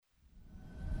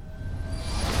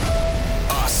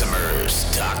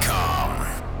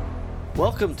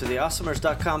Welcome to the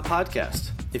Awesomers.com podcast.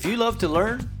 If you love to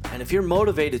learn, and if you're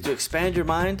motivated to expand your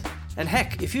mind, and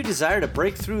heck, if you desire to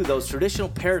break through those traditional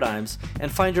paradigms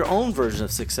and find your own version of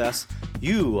success,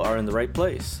 you are in the right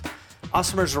place.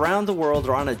 Awesomers around the world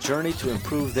are on a journey to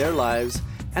improve their lives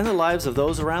and the lives of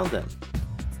those around them.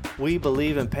 We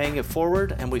believe in paying it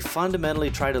forward, and we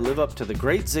fundamentally try to live up to the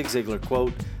great Zig Ziglar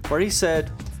quote, where he said,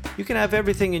 "You can have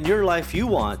everything in your life you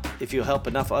want if you help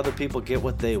enough other people get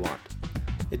what they want."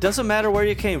 It doesn't matter where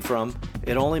you came from,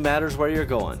 it only matters where you're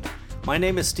going. My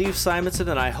name is Steve Simonson,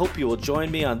 and I hope you will join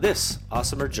me on this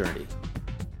awesomer journey.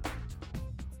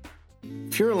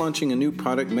 If you're launching a new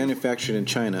product manufactured in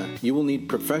China, you will need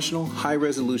professional,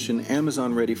 high-resolution,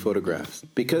 Amazon-ready photographs.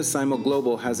 Because Simo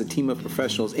Global has a team of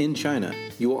professionals in China,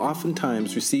 you will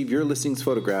oftentimes receive your listings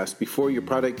photographs before your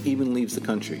product even leaves the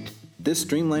country. This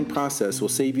streamlined process will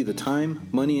save you the time,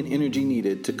 money, and energy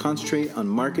needed to concentrate on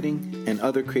marketing and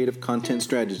other creative content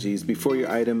strategies before your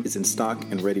item is in stock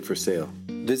and ready for sale.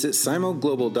 Visit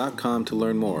simoglobal.com to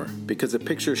learn more, because a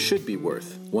picture should be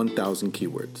worth 1,000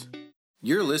 keywords.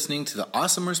 You're listening to the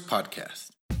Awesomers Podcast.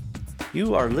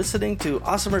 You are listening to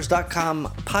Awesomers.com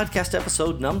podcast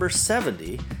episode number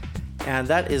 70, and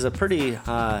that is a pretty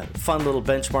fun little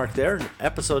benchmark there,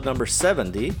 episode number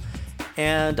 70.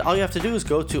 And all you have to do is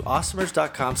go to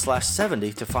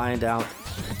awesomers.com/70 to find out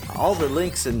all the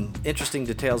links and interesting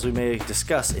details we may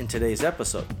discuss in today's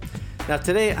episode. Now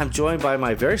today I'm joined by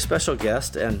my very special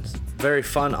guest and very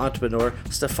fun entrepreneur,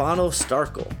 Stefano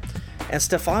Starkel. And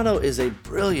Stefano is a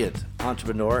brilliant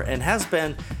entrepreneur and has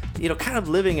been, kind of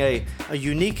living a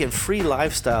unique and free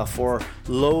lifestyle for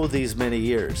these many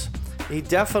years. He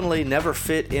definitely never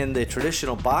fit in the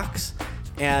traditional box.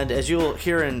 And as you'll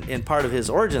hear in part of his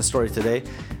origin story today,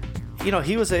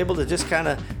 he was able to just kind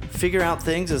of figure out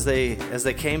things as they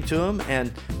came to him.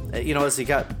 And, as he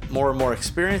got more and more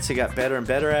experience, he got better and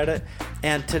better at it.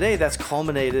 And today that's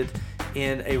culminated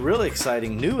in a really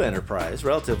exciting new enterprise,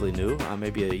 relatively new,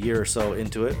 maybe a year or so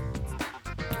into it,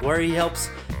 where he helps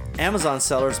Amazon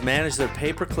sellers manage their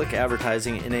pay-per-click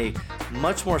advertising in a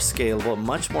much more scalable,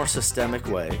 much more systemic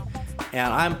way.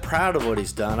 And I'm proud of what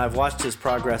he's done. I've watched his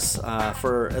progress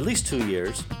for at least 2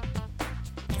 years.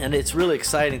 And it's really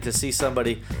exciting to see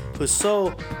somebody who's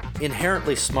so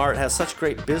inherently smart, has such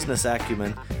great business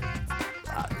acumen,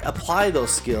 apply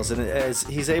those skills. And as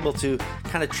he's able to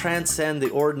kind of transcend the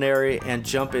ordinary and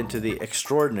jump into the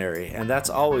extraordinary. And that's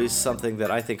always something that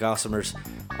I think Awesomers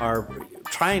are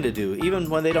trying to do. Even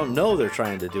when they don't know they're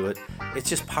trying to do it, it's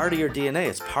just part of your DNA.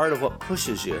 It's part of what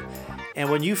pushes you. And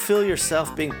when you feel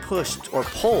yourself being pushed or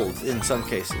pulled in some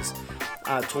cases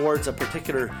towards a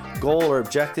particular goal or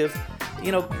objective,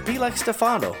 be like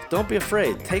Stefano. Don't be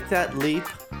afraid. Take that leap.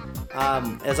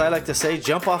 As I like to say,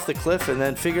 jump off the cliff and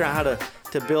then figure out how to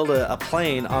build a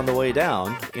plane on the way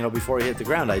down, before you hit the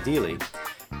ground, ideally.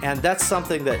 And that's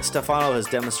something that Stefano has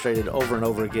demonstrated over and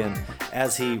over again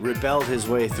as he rebelled his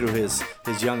way through his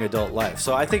young adult life.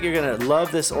 So I think you're going to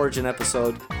love this origin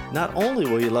episode. Not only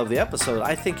will you love the episode,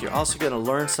 I think you're also going to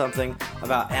learn something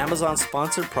about Amazon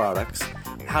sponsored products,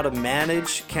 how to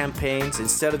manage campaigns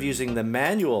instead of using the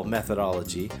manual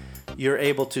methodology. You're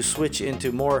able to switch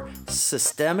into more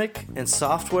systemic and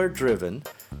software driven.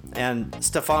 And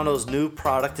Stefano's new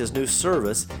product, his new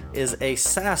service, is a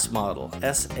SaaS model,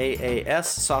 SaaS,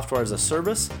 software as a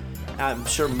service. I'm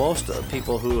sure most of the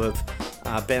people who have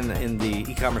been in the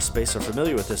e-commerce space are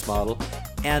familiar with this model.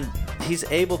 And he's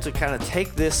able to kind of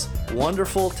take this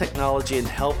wonderful technology and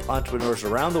help entrepreneurs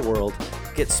around the world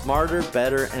get smarter,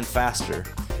 better, and faster.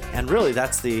 And really,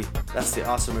 that's the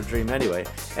awesomer dream anyway.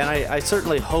 And I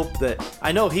certainly hope that,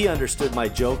 I know he understood my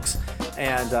jokes.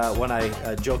 And when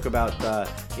I joke about,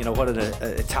 what an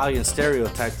Italian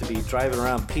stereotype to be driving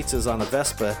around pizzas on a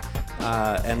Vespa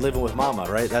and living with mama,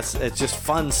 right? It's just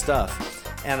fun stuff.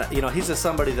 And, he's just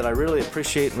somebody that I really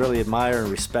appreciate and really admire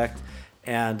and respect.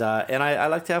 And I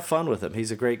like to have fun with him.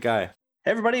 He's a great guy. Hey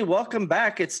everybody, welcome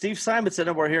back. It's Steve Simonson,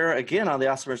 and we're here again on the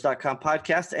Awesomers.com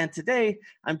podcast. And today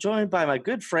I'm joined by my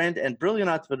good friend and brilliant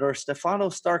entrepreneur, Stefano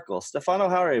Starkel. Stefano,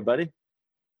 how are you, buddy?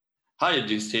 Hi,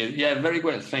 Steve. Yeah, very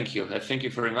well. Thank you. Thank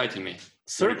you for inviting me.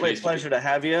 Certainly a pleasure to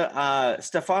have you.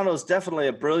 Stefano is definitely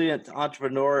a brilliant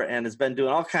entrepreneur and has been doing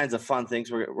all kinds of fun things.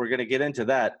 We're going to get into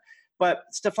that. But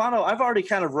Stefano, I've already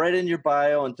kind of read in your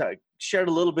bio and shared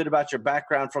a little bit about your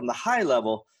background from the high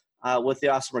level with the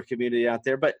Awesomer community out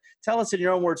there. But tell us in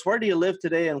your own words, where do you live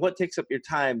today and what takes up your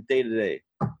time day to day?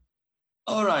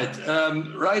 All right.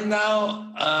 Right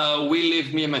now, we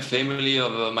live, me and my family,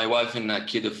 of my wife and a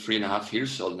kid of 3.5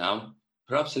 years old now.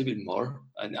 Perhaps a little bit more.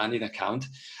 I need a count.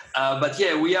 But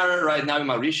yeah, we are right now in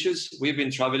Mauritius. We've been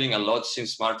traveling a lot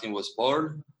since Martin was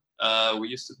born. We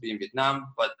used to be in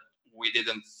Vietnam, but we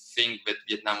didn't think that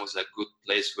Vietnam was a good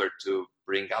place where to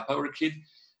bring up our kid.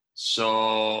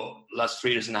 So last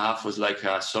 3.5 years was like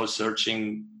soul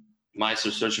searching, my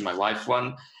wife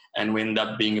one, and we ended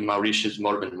up being in Mauritius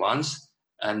more than once.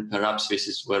 And perhaps this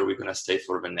is where we're going to stay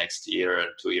for the next year, and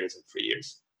 2 years, and 3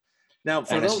 years. Now,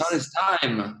 for as far as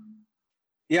time,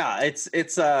 yeah,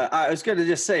 it's. I was going to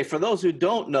just say, for those who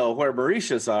don't know where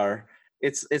Mauritius are,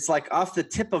 it's like off the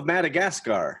tip of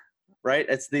Madagascar, right?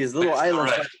 It's these little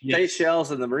islands, like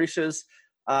Seychelles and the Mauritius.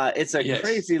 It's a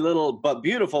crazy little but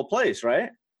beautiful place, right?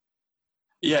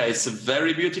 Yeah, it's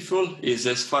very beautiful. It's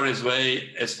as far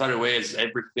away as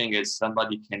everything as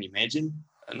somebody can imagine.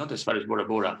 Not as far as Bora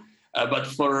Bora, but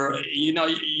for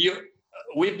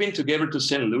we've been together to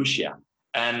Saint Lucia,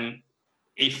 and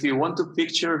if you want to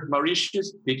picture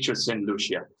Mauritius, picture Saint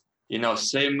Lucia.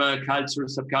 Same culture,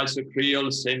 subculture,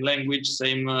 Creole, same language,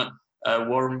 same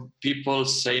warm people,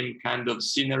 same kind of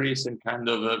scenery, same kind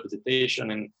of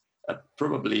vegetation, and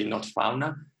probably not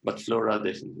fauna, but flora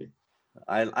definitely.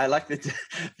 I like the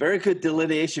very good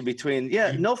delineation between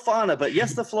no fauna, but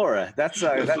yes, the flora. That's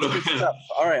good stuff.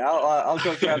 All right, I'll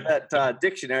go grab that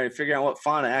dictionary and figure out what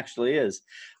fauna actually is.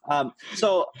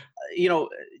 So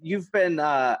you've been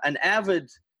an avid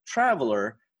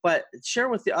traveler, but share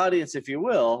with the audience, if you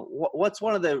will, what's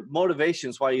one of the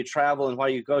motivations why you travel and why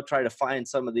you go try to find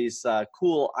some of these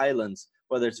cool islands,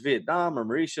 whether it's Vietnam or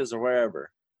Mauritius or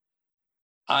wherever.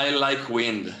 I like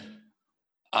wind.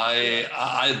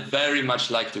 I very much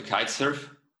like to kite surf.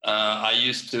 I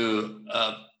used to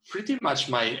pretty much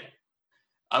my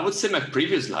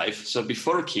previous life. So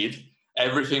before kid,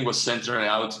 everything was centered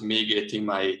around me getting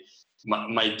my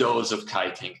dose of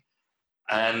kiting.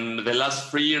 And the last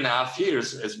 3.5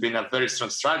 years has been a very strong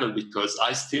struggle because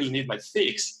I still need my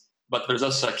fix, but there's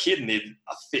also a kid need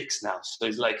a fix now. So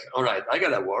it's like, all right, I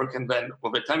gotta work. And then by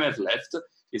the time I've left,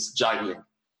 it's juggling.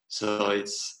 So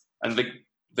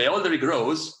the older it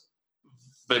grows,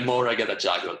 the more I gotta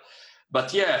juggle.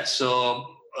 But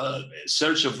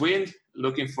search of wind,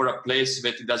 looking for a place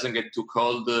that it doesn't get too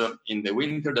cold in the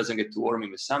winter, doesn't get too warm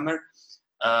in the summer,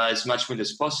 as much wind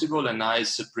as possible, a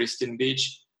nice pristine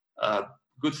beach,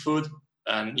 good food,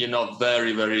 and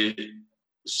very, very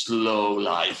slow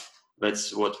life.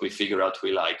 That's what we figure out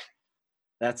we like.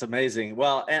 That's amazing.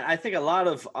 Well, and I think a lot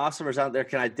of awesomers out there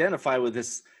can identify with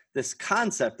this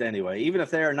concept anyway, even if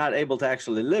they are not able to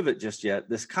actually live it just yet,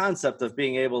 this concept of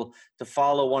being able to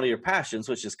follow one of your passions,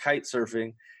 which is kite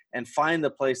surfing, and find the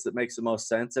place that makes the most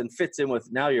sense and fits in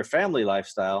with now your family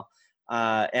lifestyle.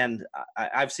 And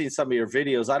I've seen some of your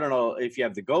videos. I don't know if you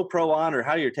have the GoPro on or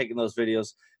how you're taking those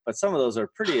videos, but some of those are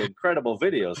pretty incredible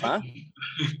videos, huh?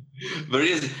 There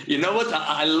is. You know what?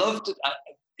 I love to.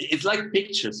 It's like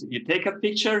pictures. You take a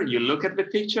picture, you look at the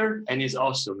picture, and it's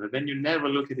awesome. And then you never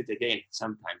look at it again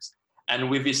sometimes.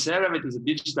 And with this era, it is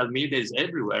digital media is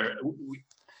everywhere.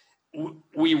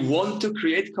 We want to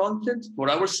create content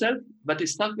for ourselves, but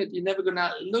it's not that you're never going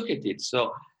to look at it.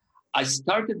 So I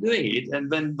started doing it. And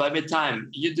then by the time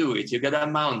you do it, you got to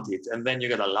mount it. And then you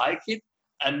got to like it.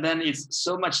 And then it's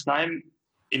so much time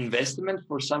investment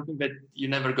for something that you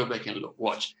never go back and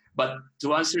watch. But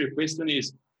to answer your question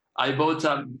is, I bought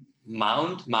a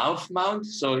mouth mount,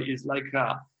 so it's like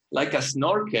a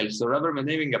snorkel. So rather than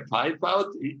having a pipe out,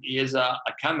 it is a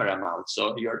camera mount.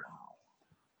 So you're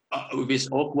with this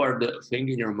awkward thing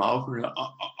in your mouth.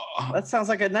 That sounds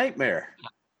like a nightmare.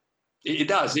 It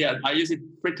does, yeah. I use it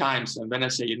 3 times, and then I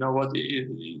say, you know what?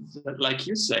 Like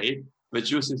you say, the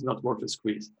juice is not worth the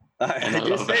squeeze. I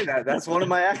do say that. That's one of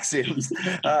my axioms.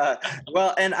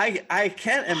 Well, and I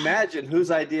can't imagine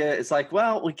whose idea is like,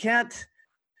 well, we can't.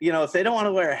 If they don't want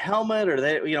to wear a helmet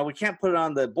or we can't put it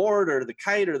on the board or the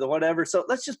kite or the whatever. So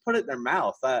let's just put it in their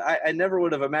mouth. I never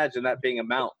would have imagined that being a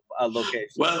mount location.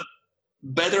 Well,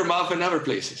 better mouth than other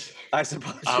places. I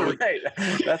suppose you're right.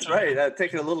 That's right.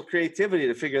 Taking a little creativity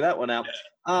to figure that one out.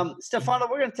 Stefano,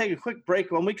 we're going to take a quick break.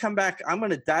 When we come back, I'm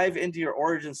going to dive into your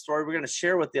origin story. We're going to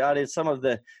share with the audience some of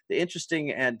the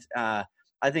interesting and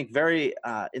I think very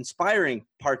inspiring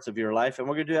parts of your life, and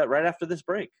we're going to do that right after this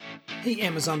break. Hey,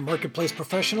 Amazon Marketplace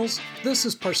professionals, this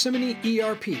is Parsimony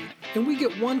ERP, and we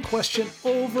get one question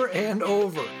over and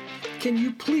over. Can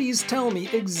you please tell me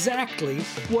exactly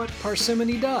what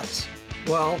Parsimony does?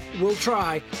 Well, we'll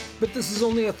try, but this is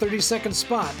only a 30-second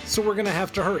spot, so we're going to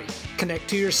have to hurry. Connect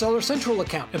to your Seller Central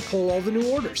account and pull all the new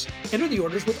orders. Enter the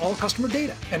orders with all customer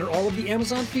data. Enter all of the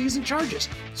Amazon fees and charges.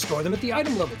 Store them at the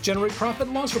item level. Generate profit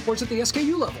and loss reports at the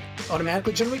SKU level.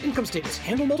 Automatically generate income statements.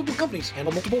 Handle multiple companies.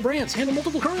 Handle multiple brands. Handle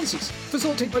multiple currencies.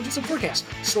 Facilitate budgets and forecasts.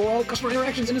 Store all customer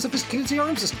interactions in a sophisticated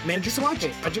CRM system. Manage your supply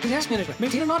chain. Project and task management.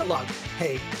 Maintain an audit log.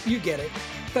 Hey, you get it.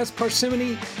 That's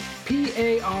Parsimony,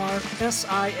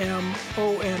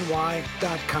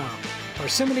 PARSIMONY.com.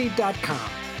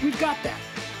 Parsimony.com. We've got that.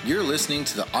 You're listening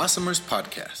to the Awesomers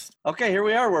Podcast. Okay, here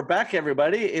we are. We're back,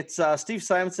 everybody. It's Steve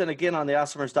Simonson again on the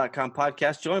Awesomers.com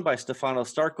podcast, joined by Stefano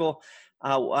Starkel,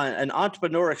 an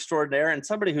entrepreneur extraordinaire and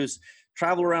somebody who's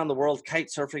traveled around the world kite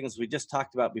surfing, as we just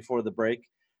talked about before the break.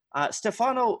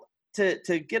 Stefano, to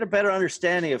get a better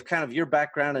understanding of kind of your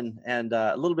background and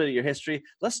a little bit of your history,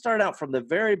 let's start out from the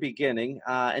very beginning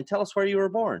and tell us where you were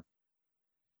born.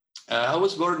 I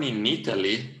was born in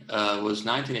Italy. It was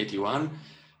 1981,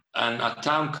 and a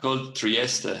town called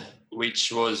Trieste,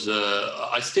 which was,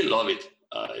 I still love it.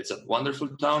 It's a wonderful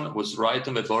town. It was right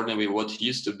on the border with what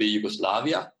used to be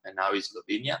Yugoslavia, and now is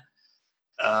Slovenia.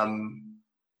 And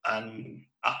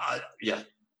I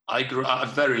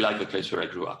very like the place where I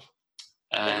grew up.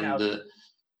 And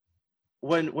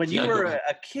when you were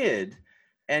a kid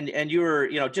and you were,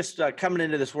 just coming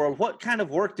into this world, what kind of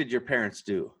work did your parents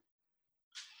do?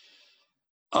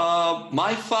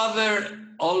 My father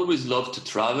always loved to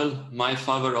travel. My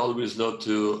father always loved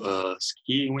to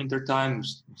ski in wintertime,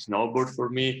 snowboard for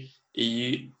me.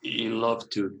 He loved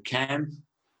to camp,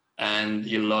 and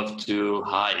he loved to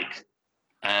hike.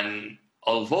 And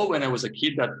although when I was a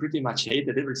kid, I pretty much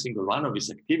hated every single one of his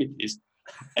activities,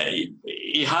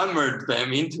 he hammered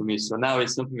them into me. So now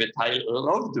it's something that I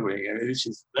love doing, which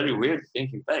is very weird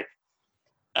thinking back.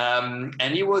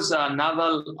 And he was a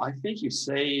naval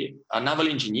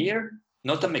engineer,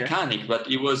 not a mechanic, but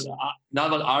he was a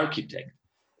naval architect.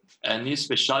 And his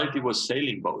specialty was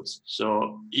sailing boats.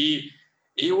 So he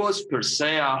was per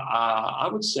se, I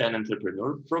would say, an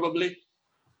entrepreneur, probably.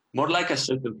 More like a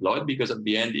self-employed, because at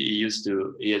the end he has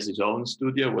his own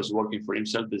studio, was working for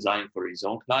himself, designing for his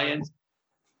own clients.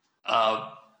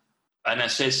 And I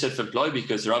say self-employed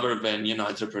because rather than,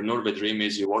 entrepreneur, the dream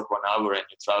is you work 1 hour and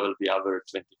you travel the other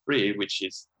 23, which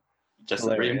is just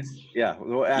a dream. Yeah,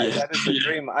 that is the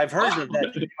dream. I've heard of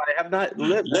that dream. I have not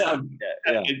lived that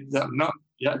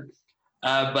yet.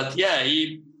 But yeah,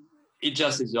 he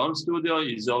just his own studio,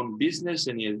 his own business,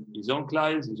 and his own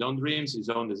clients, his own dreams, his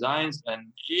own designs,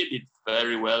 and he did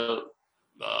very well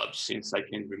since I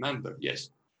can remember. Yes.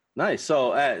 Nice.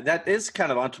 So that is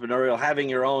kind of entrepreneurial, having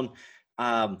your own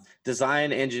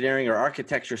design, engineering, or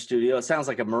architecture studio. It sounds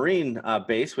like a Marine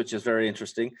base, which is very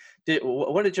interesting.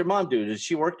 What did your mom do? Did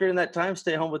she work during that time,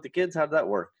 stay home with the kids? How did that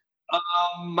work?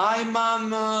 My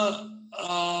mom,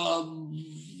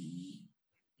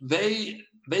 they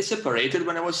separated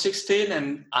when I was 16,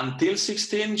 and until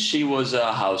 16, she was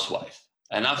a housewife.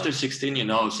 And after 16,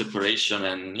 separation,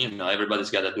 and,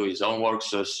 everybody's got to do his own work.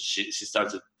 So she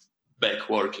started back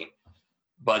working.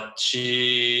 But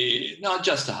she, not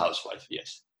just a housewife,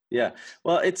 yes. Yeah.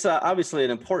 Well, it's obviously an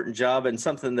important job and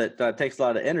something that takes a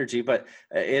lot of energy, but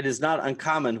it is not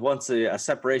uncommon once a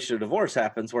separation or divorce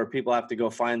happens where people have to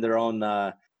go find their own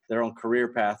career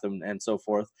path and so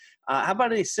forth. How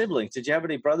about any siblings? Did you have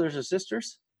any brothers or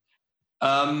sisters?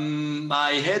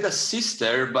 I had a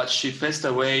sister, but she passed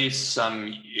away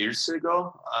some years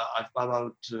ago.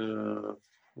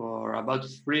 For about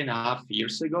 3.5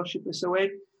 years ago, she passed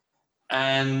away.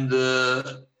 And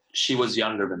she was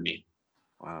younger than me.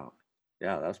 Wow.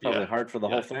 Yeah, that's probably hard for the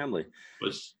whole family.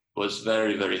 Was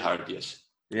very, very hard, yes.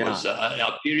 Yeah. It was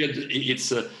a period,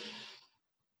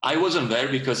 I wasn't there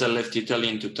because I left Italy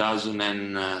in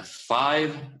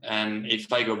 2005. And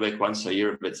if I go back once a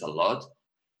year, that's a lot.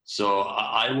 So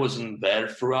I wasn't there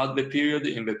throughout the period.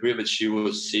 In the period that she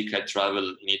was sick, I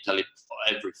traveled in Italy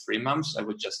every 3 months. I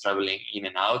was just traveling in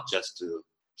and out just to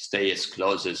stay as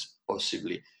close as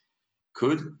possibly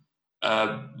could.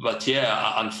 But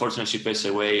yeah, unfortunately, she passed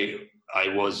away. I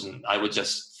was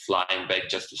just flying back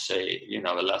just to say,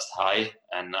 the last hi,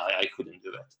 and I couldn't do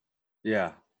it.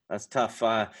 Yeah, that's tough.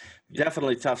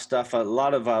 Definitely tough stuff. A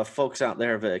lot of folks out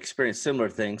there have experienced similar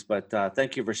things, but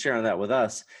thank you for sharing that with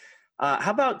us.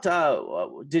 How about,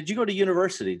 did you go to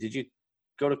university? Did you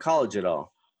go to college at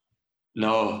all?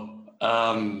 No.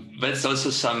 That's also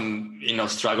some,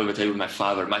 struggle that I had with my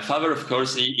father. My father, of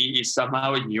course, he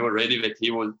somehow knew already that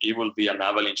he will be a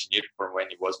naval engineer from when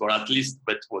he was born. At least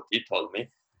that's what he told me.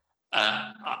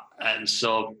 And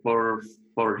so for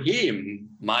him,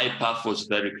 my path was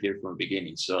very clear from the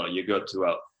beginning. So you go to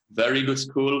a very good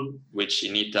school, which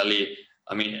in Italy,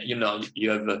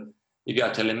 you You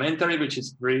got elementary, which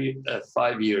is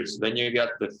 5 years. Then you got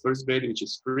the first grade, which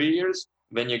is 3 years.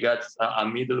 Then you got a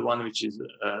middle one, which is,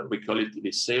 we call it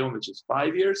Lyceum, which is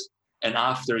 5 years. And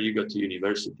after you go to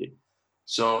university.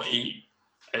 So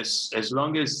as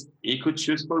long as he could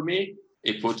choose for me,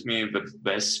 he put me in the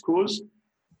best schools.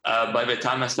 By the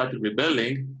time I started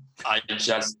rebelling,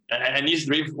 and his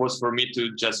dream was for me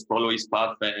to just follow his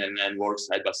path and work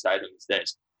side by side on his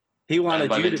desk. He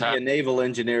wanted you to be a naval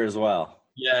engineer as well.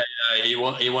 Yeah. He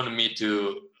wanted me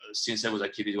to, since I was a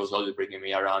kid, he was always bringing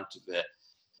me around to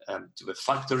the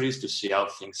factories to see how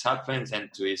things happen,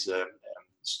 and to his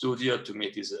studio to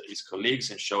meet his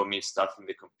colleagues and show me stuff in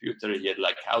the computer. He had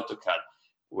like AutoCAD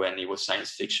when it was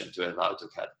science fiction to have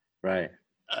AutoCAD. Right.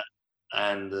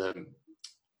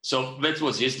 So that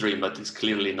was his dream, but it's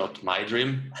clearly not my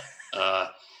dream.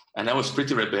 And I was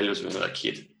pretty rebellious when I was a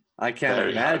kid. I can't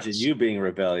imagine you being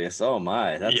rebellious. Oh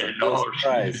my, that's a cool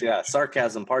surprise. Yeah,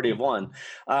 sarcasm, party of one.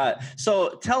 So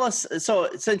tell us, so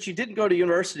since you didn't go to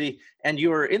university and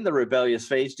you were in the rebellious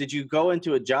phase, did you go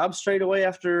into a job straight away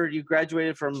after you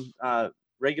graduated from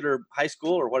regular high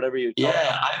school or whatever you call it?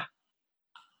 Yeah,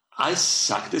 I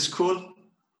sucked at school.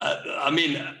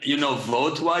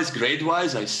 Vote-wise,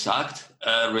 grade-wise, I sucked.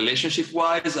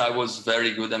 Relationship-wise, I was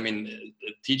very good.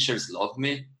 Teachers loved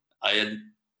me. That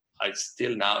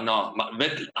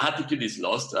attitude is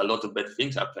lost. A lot of bad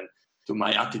things happen to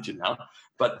my attitude now.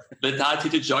 But that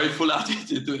attitude, joyful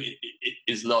attitude,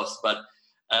 is lost. But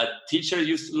teachers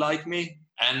used to like me.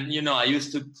 And, I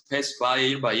used to pass by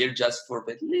year just for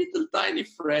that little tiny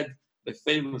Fred, the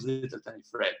famous little tiny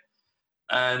Fred.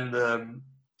 And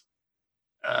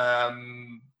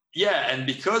and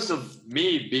because of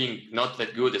me being not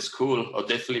that good at school, or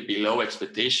definitely below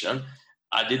expectation,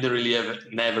 I didn't really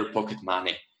never pocket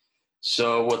money.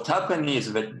 So what happened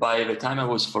is that by the time I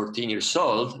was 14 years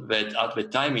old, that at the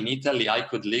time in Italy, I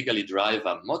could legally drive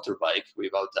a motorbike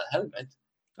without a helmet.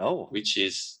 Oh, which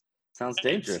sounds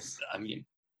dangerous.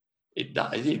 It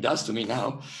does to me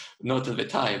now, not at the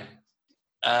time.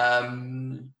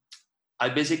 I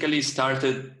basically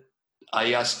started.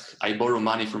 I borrowed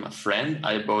money from a friend.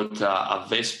 I bought a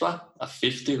Vespa, a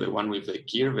 50, the one with the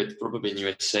gear that probably in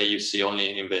USA you see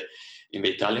only in the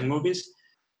Italian movies.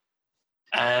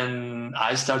 And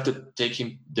I started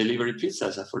taking delivery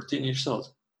pizzas at 14 years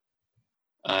old.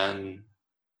 And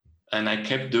I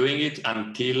kept doing it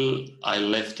until I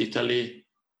left Italy.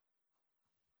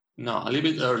 No, a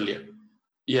little bit earlier.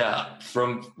 Yeah,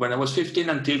 from when I was 15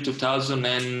 until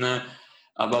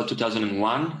about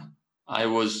 2001. I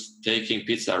was taking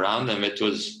pizza around, and it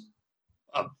was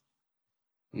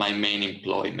my main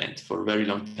employment for a very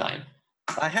long time.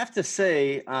 I have to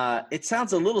say, it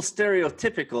sounds a little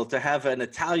stereotypical to have an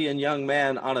Italian young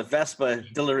man on a Vespa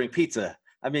delivering pizza.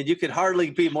 You could hardly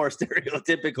be more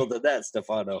stereotypical than that,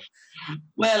 Stefano.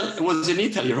 Well, it was in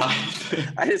Italy,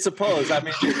 right? I suppose.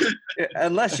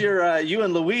 Unless you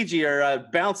and Luigi are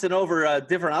bouncing over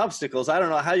different obstacles, I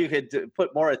don't know how you could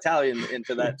put more Italian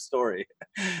into that story.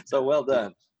 So well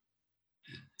done.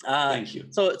 Thank you.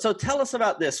 So tell us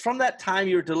about this. From that time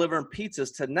you were delivering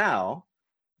pizzas to now,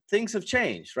 things have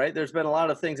changed, right? There's been a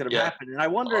lot of things that have happened. And I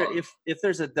wonder if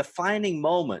there's a defining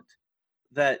moment,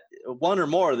 that one or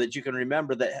more that you can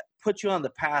remember that put you on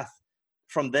the path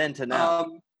from then to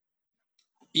now.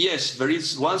 Yes, there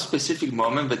is one specific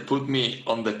moment that put me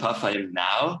on the path I am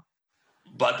now,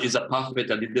 but it's a path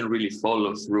that I didn't really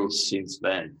follow through since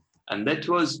then. And that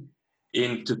was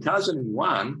in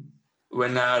 2001,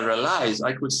 when I realized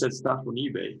I could sell stuff on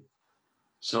eBay.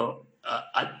 So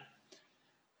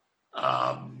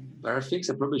there are things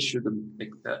I probably shouldn't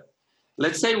make that.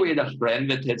 Let's say we had a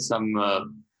friend that had some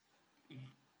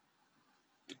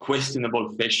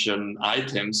questionable fashion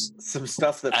items. Some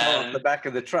stuff that fell off the back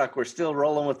of the truck. We're still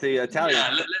rolling with the Italian.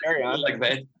 Yeah, carry on like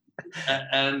that.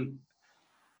 And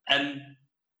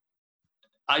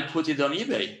I put it on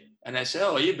eBay. And I said,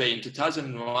 eBay in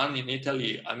 2001 in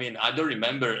Italy. I don't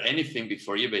remember anything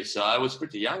before eBay. So I was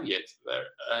pretty young yet there.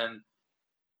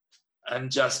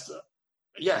 And just,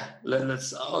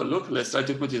 let's try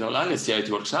to put it online. Let's see how it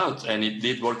works out. And it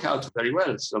did work out very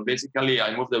well. So basically,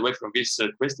 I moved away from this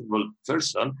questionable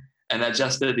person, and I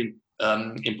just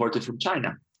imported from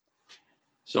China.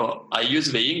 So I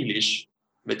used the English,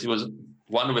 but it was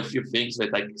one of the few things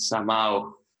that I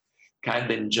somehow kind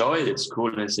of enjoyed at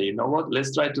school, and say, you know what,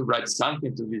 let's try to write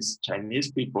something to these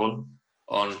Chinese people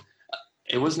on,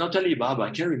 it was not Alibaba, I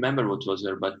can't remember what was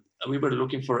there, but we were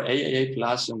looking for AAA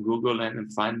Plus on Google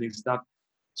and finding stuff.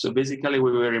 So basically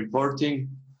we were importing,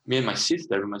 me and my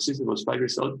sister was 5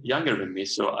 years old, younger than me,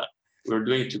 so we were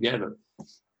doing it together.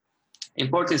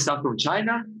 Importing stuff from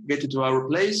China, get it to our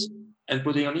place, and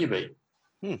putting on eBay.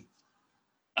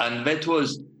 And that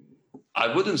was,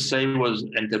 I wouldn't say it was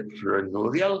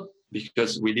entrepreneurial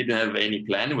because we didn't have any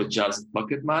plan. It was just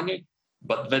pocket money.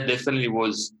 But that definitely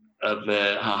was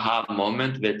the aha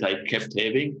moment that I kept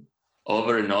having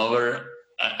over and over.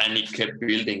 And it kept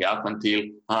building up until,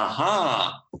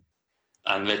 aha.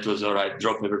 And that was all right,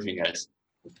 drop everything else.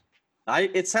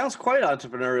 It sounds quite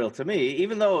entrepreneurial to me,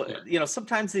 even though,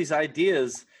 sometimes these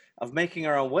ideas of making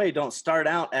our own way don't start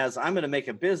out as I'm going to make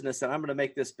a business and I'm going to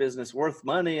make this business worth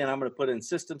money and I'm going to put in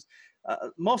systems.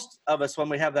 Most of us, when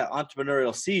we have that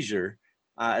entrepreneurial seizure,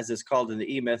 as it's called in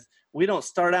the E-Myth, we don't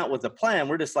start out with a plan.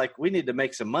 We're just like, we need to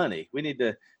make some money. We need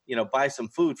to, buy some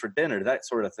food for dinner, that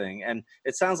sort of thing. And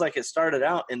it sounds like it started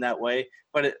out in that way,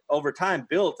 but it over time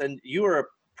built, and you were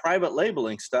private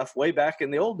labeling stuff way back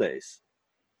in the old days.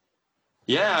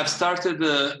 Yeah, I've started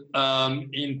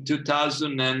in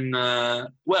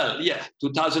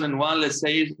 2001, let's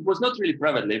say. It was not really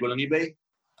private label on eBay.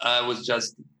 I was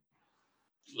just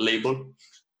label.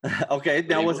 Okay.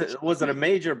 Now, was it a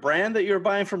major brand that you were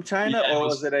buying from China, or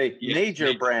was it a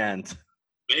major brand?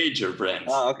 Major brands.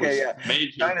 Oh, okay, yeah.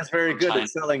 China's very good at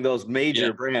selling those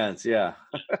major brands, yeah.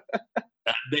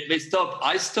 They stopped.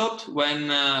 I stopped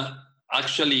when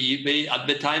actually eBay, at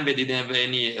the time, they didn't have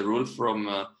any rule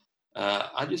from...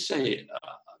 how do you say?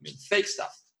 Fake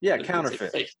stuff. Yeah,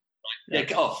 counterfeit. Fake, right?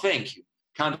 Yeah. Oh, thank you.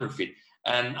 Counterfeit.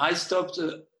 And I stopped.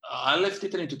 I left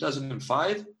Italy in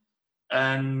 2005,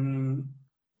 and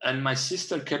my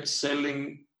sister kept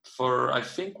selling for I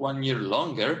think 1 year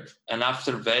longer. And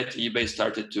after that, eBay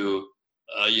started to,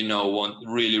 want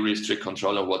really strict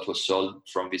control of what was sold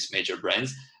from these major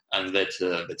brands, and that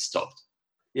stopped.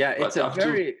 Yeah, it's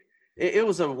it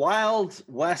was a wild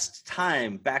west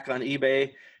time back on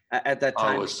eBay. At that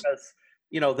time, because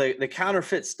the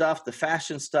counterfeit stuff, the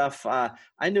fashion stuff.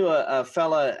 I knew a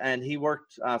fella, and he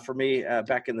worked for me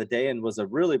back in the day, and was a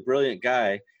really brilliant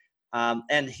guy.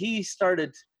 And he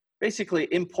started basically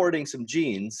importing some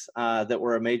jeans that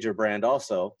were a major brand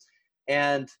also.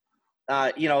 And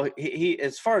he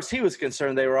as far as he was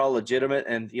concerned, they were all legitimate,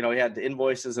 and he had the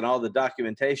invoices and all the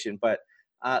documentation. But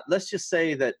let's just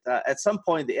say that at some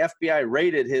point the FBI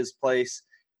raided his place.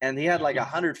 And he had like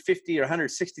 $150,000 or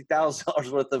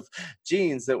 $160,000 worth of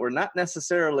jeans that were not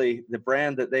necessarily the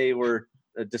brand that they were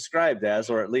described as,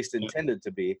 or at least intended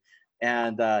to be.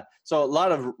 And so a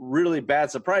lot of really bad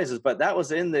surprises. But that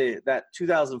was in that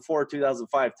 2004,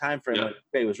 2005 timeframe when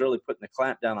eBay was really putting the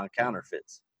clamp down on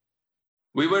counterfeits.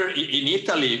 We were in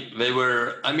Italy.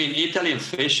 Italy and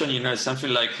fashion,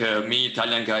 something like me,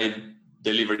 Italian guy,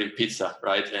 delivering pizza,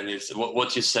 right? And it's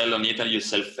what you sell on Italy, you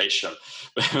sell fashion.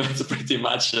 That's pretty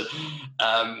much.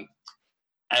 And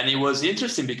it was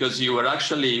interesting because we were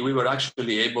actually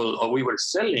able, or we were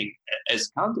selling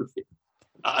as counterfeit.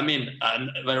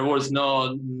 And there was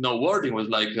no wording. It was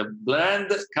like a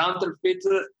brand counterfeit,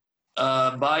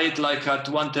 buy it like at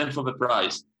 1/10 of the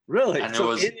price. Really? And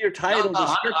so in your title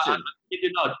description? I kid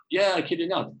you not. Yeah, I kid you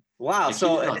not. Wow.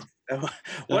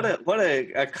 What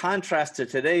a contrast to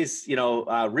today's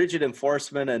rigid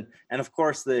enforcement, and of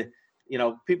course the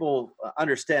people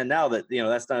understand now that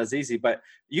that's not as easy, but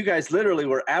you guys literally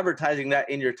were advertising that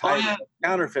in your title,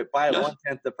 counterfeit, buy at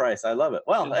 1/10 the price. I love it.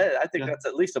 Well, I think that's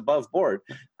at least above board.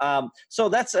 So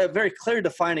that's a very clear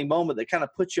defining moment that kind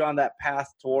of puts you on that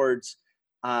path towards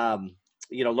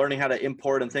learning how to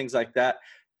import and things like that.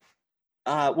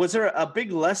 Was there a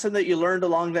big lesson that you learned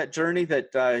along that journey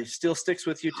that still sticks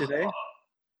with you today?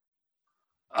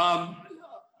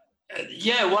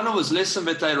 One of those lessons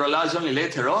that I realized only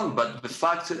later on, but the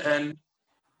fact, and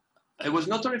it was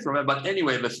not only from it, but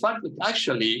anyway, the fact that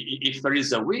actually, if there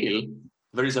is a will,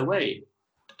 there is a way.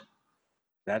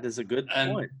 That is a good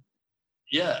point.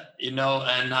 Yeah,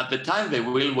 and at the time the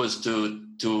will was to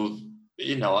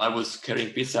I was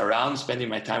carrying pizza around, spending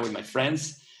my time with my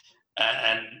friends,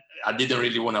 and I didn't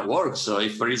really want to work. So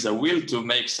if there is a will to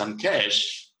make some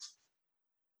cash,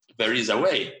 there is a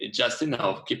way. It just,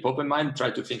 keep open mind,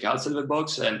 try to think outside the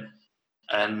box, and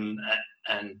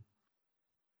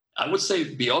I would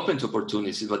say be open to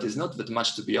opportunities, but it's not that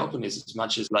much to be open as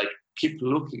much as like keep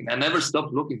looking and never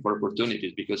stop looking for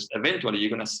opportunities, because eventually you're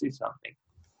going to see something.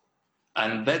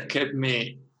 And that kept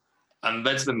me, and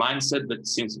that's the mindset that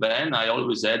since then I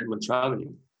always had when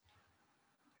traveling.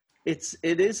 It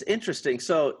is interesting.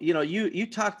 So, you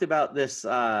talked about this,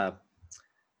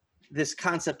 this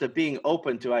concept of being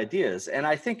open to ideas. And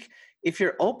I think if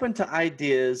you're open to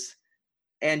ideas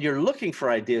and you're looking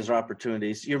for ideas or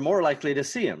opportunities, you're more likely to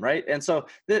see them, right? And so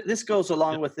this goes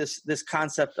along with this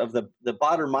concept of the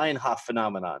Baader-Meinhof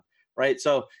phenomenon, right?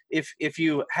 So if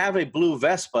you have a blue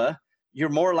Vespa you're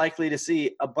more likely to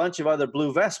see a bunch of other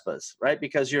blue Vespas, right?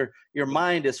 Because your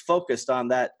mind is focused on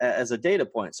that as a data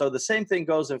point. So the same thing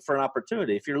goes for an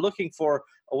opportunity. If you're looking for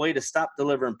a way to stop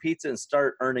delivering pizza and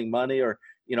start earning money, or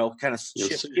kind of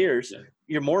shift gears,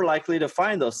 you're more likely to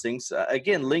find those things.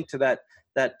 Again, linked to that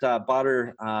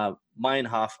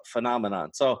Baader-Meinhof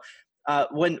phenomenon. So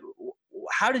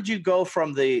how did you go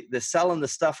from the selling the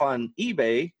stuff on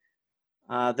eBay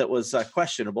that was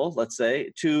questionable, let's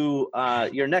say, to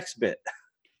your next bit?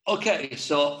 Okay,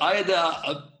 so I had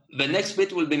the next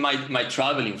bit will be my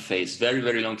traveling phase, very,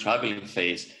 very long traveling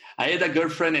phase. I had a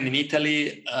girlfriend, and in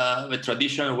Italy, the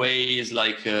traditional way is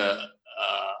like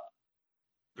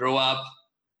grow up,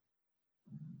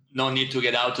 no need to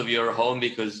get out of your home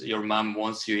because your mom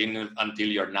wants you in until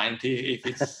you're 90, if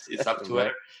it's up to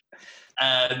her.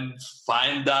 And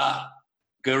find a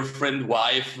girlfriend,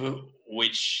 wife,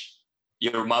 which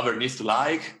your mother needs to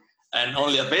like. And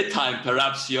only at that time,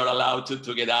 perhaps you're allowed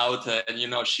to get out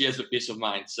and, she has a peace of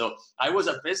mind. So I was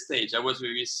at that stage. I was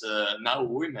with this now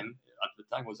woman, at the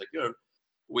time was a girl,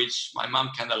 which my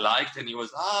mom kind of liked. And he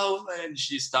was, and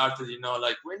she started,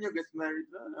 like, when you get married.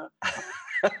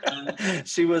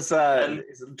 She was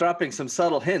dropping some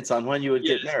subtle hints on when you would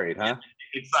get married, huh?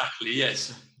 Exactly,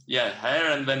 yes. Yeah,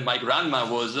 her. And then my grandma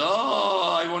was,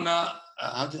 I wanna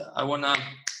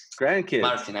grandkids.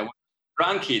 Martin, I want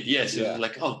grandkid, yes. Yeah. It was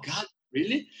like, oh God,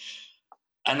 really?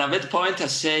 And at that point I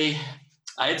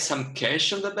had some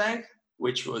cash in the bank,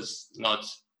 which was not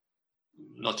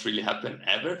really happen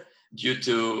ever due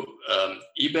to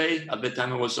eBay. At the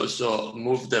time I was also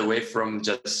moved away from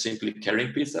just simply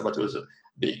carrying pizza, but also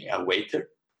being a waiter.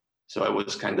 So I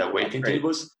was kind of waiting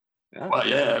tables. Yeah. Well,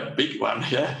 yeah, big one.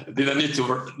 Yeah, didn't need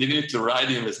to ride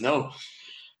in the snow.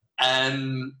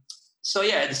 And so I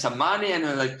had some money, and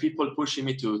like people pushing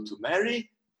me to marry.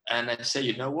 And I say,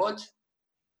 you know what?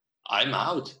 I'm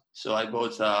out. So I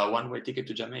bought a one-way ticket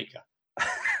to Jamaica.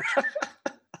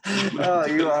 Oh,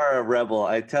 you are a rebel,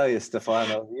 I tell you,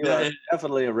 Stefano. You are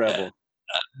definitely a rebel.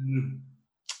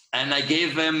 And I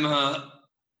gave them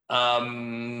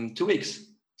 2 weeks.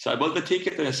 So I bought the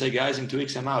ticket, and I say, guys, in 2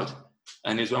 weeks I'm out.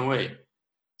 And it's one way.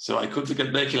 So I could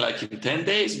get back in 10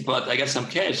 days, but I got some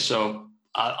cash. So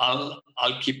I'll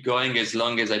keep going as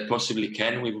long as I possibly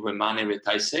can with the money that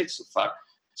I saved so far.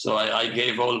 So I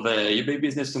gave all the eBay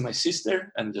business to my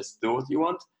sister and just do what you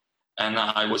want. And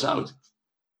I was out,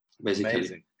 basically.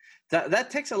 Amazing. That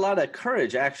takes a lot of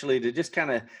courage, actually, to just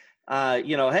kind of,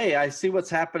 hey, I see what's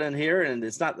happening here, and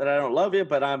it's not that I don't love you,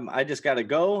 but I just got to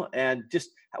go. And just,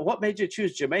 what made you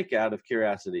choose Jamaica, out of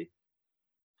curiosity?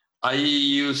 I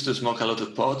used to smoke a lot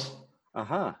of pot.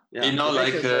 Yeah.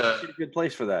 Jamaica's a good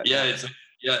place for that. Yeah,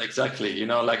 exactly.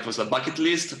 It was a bucket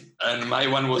list, and my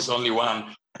one was only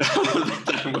one.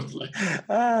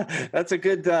 That's a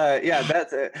good.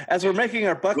 That's as we're making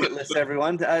our bucket list,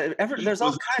 everyone. There's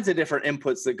all kinds of different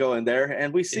inputs that go in there,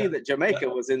 and we see that Jamaica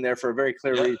was in there for a very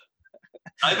clear reason.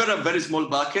 Either a very small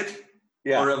bucket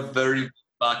or a very big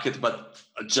bucket, but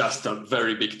just a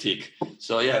very big tick.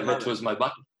 So that was my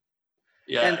bucket.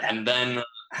 Yeah, and then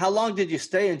how long did you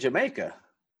stay in Jamaica?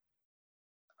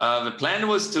 The plan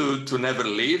was to never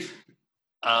leave,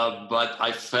 but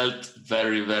I felt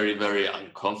very, very, very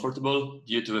uncomfortable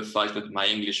due to the fact that my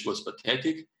English was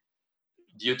pathetic,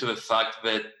 due to the fact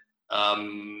that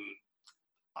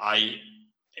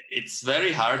it's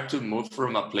very hard to move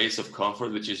from a place of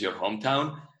comfort, which is your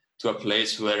hometown, to a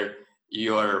place where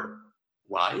you're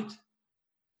white.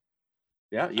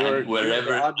 Yeah, you're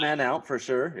the odd man out for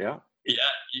sure, yeah.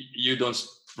 Yeah, you don't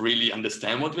really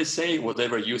understand what they say.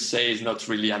 Whatever you say is not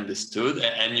really understood.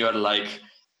 And you're like,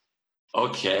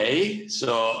 okay.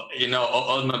 So,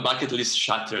 all my bucket list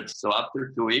shattered. So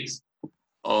after 2 weeks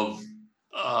of,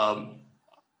 I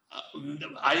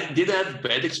did have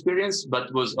bad experience, but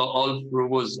all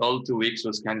 2 weeks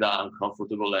was kind of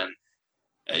uncomfortable and,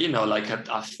 like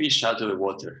a fish out of the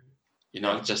water,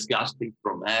 just gasping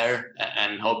from air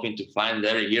and hoping to find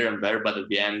air here and there. But at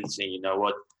the end saying, you know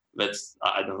what?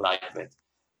 I don't like that.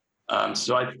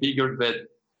 So I figured that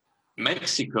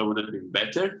Mexico would have been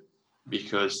better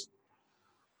because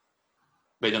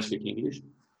they don't speak English.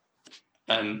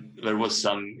 And there was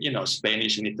some,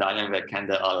 Spanish and Italian that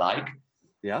kind of alike.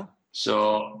 Yeah.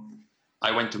 So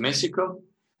I went to Mexico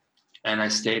and I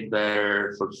stayed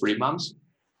there for 3 months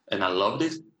and I loved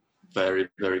it. Very,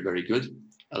 very, very good.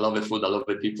 I love the food. I love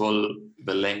the people.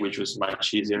 The language was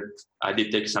much easier. I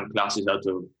did take some classes out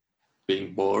of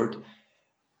being bored.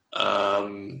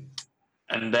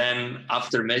 And then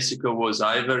after Mexico was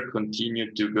either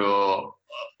continued to go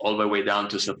all the way down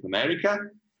to South America,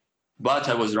 but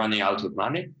I was running out of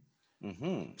money.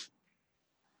 Mm-hmm.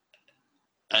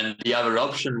 And the other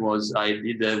option was I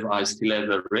still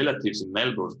have relatives in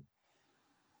Melbourne.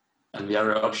 And the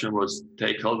other option was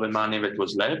take all the money that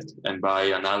was left and buy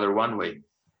another one-way.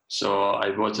 So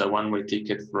I bought a one-way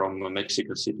ticket from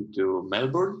Mexico City to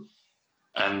Melbourne,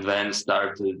 and then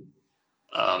started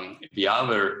the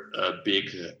other big,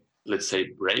 let's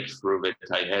say, breakthrough that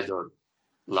I had, or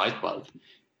light bulb,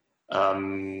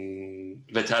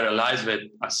 that I realized that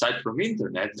aside from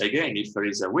internet, again, if there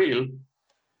is a will,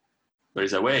 there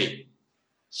is a way.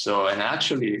 So, and I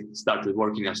actually started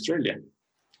working in Australia.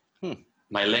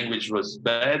 My language was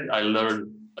bad. I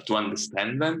learned to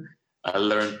understand them. I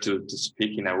learned to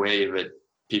speak in a way that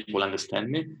people understand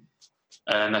me.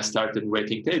 And I started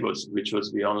waiting tables, which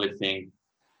was the only thing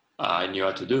I knew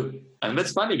how to do. And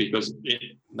that's funny because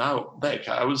now back,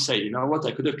 I would say, you know what,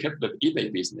 I could have kept the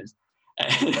eBay business.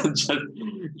 And just,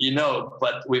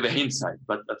 but with a hindsight.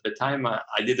 But at the time,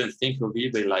 I didn't think of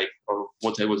eBay or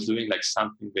what I was doing like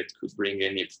something that could bring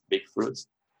any big fruits.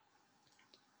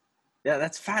 Yeah,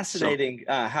 that's fascinating.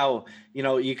 How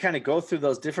you kind of go through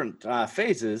those different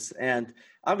phases, and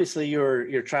obviously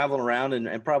you're traveling around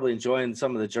and probably enjoying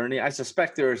some of the journey. I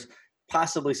suspect there's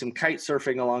possibly some kite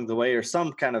surfing along the way, or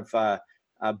some kind of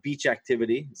beach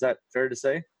activity. Is that fair to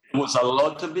say? It was a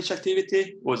lot of beach activity.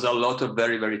 It was a lot of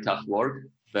very, very tough work.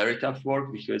 Very tough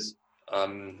work because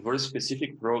very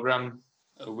specific program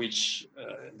which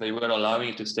they were allowing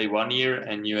you to stay 1 year,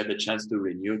 and you had the chance to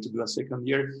renew to do a second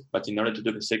year. But in order to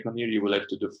do the second year, you will have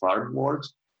to do farm work,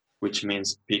 which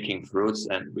means picking fruits,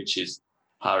 and which is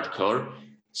hardcore.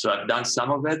 So I've done some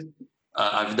of it.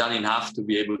 I've done enough to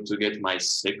be able to get my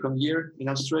second year in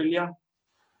Australia,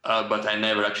 but I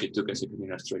never actually took a second year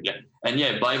in Australia. And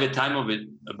yeah, by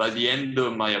the end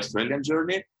of my Australian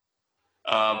journey,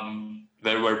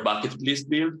 there were bucket list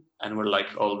built, and were like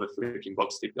all the freaking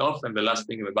box ticked off. And the last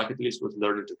thing on the bucket list was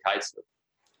learning to kite surf.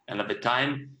 And at the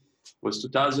time was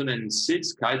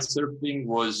 2006. Kite surfing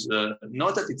was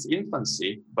not at its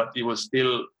infancy, but it was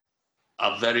still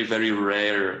a very, very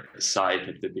rare sight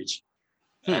at the beach.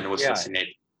 And it was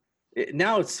fascinating.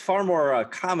 Now it's far more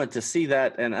common to see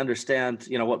that and understand,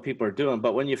 what people are doing.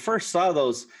 But when you first saw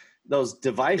those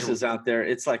devices out there,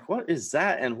 it's like, what is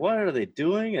that? And what are they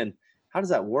doing? And how does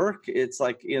that work? It's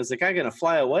like, is the guy going to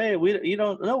fly away? You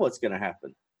don't know what's going to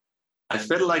happen. I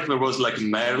felt like there was like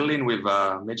Merlin with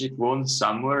a magic wand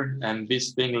somewhere, and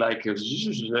this thing like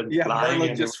flying.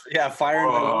 Merlin just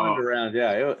firing the wand around.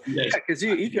 Yeah, because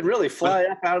you can really fly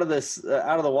up out of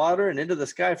the water and into the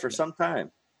sky for some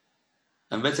time.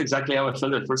 And that's exactly how I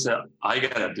felt at first. I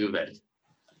gotta do that.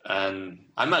 And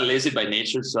I'm a lazy by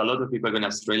nature, so a lot of people go to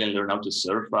Australia and learn how to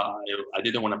surf. I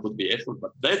didn't want to put the effort,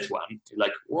 but that one,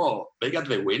 like, whoa, they got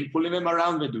the wind pulling them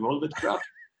around, they do all that crap.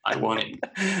 I want it.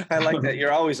 I like that.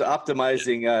 You're always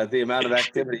optimizing the amount of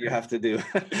activity you have to do.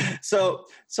 So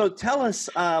tell us,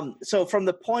 so from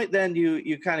the point then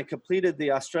you kind of completed the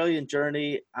Australian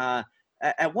journey,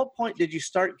 at what point did you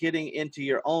start getting into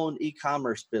your own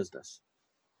e-commerce business?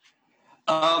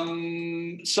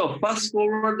 So fast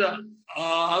forward,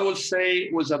 I would say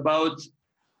it was about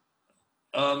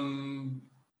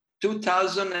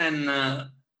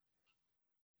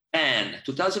 2010.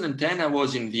 2010, I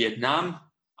was in Vietnam.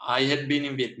 I had been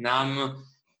in Vietnam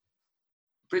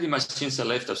pretty much since I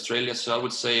left Australia. So I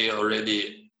would say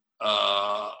already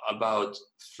about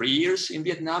 3 years in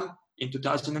Vietnam in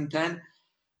 2010.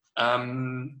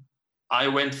 I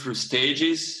went through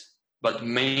stages, but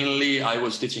mainly I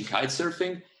was teaching kite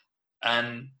surfing.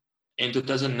 And in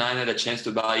 2009, I had a chance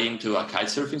to buy into a kite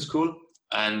surfing school.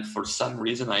 And for some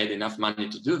reason, I had enough money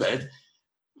to do that.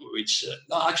 Which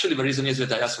actually the reason is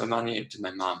that I asked for money to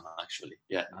my mom, actually.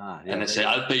 And I said,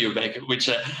 I'll pay you back, which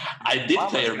I did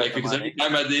pay her back because every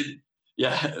time I did,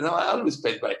 I always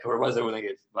paid back, otherwise I wouldn't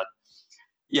get it. But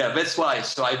yeah, that's why.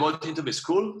 So I bought into the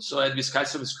school. So I had this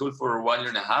kitesurfing school for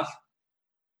 1.5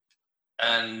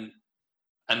 years.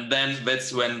 And then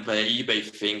that's when the eBay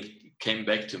thing came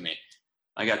back to me.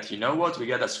 I got, you know what, we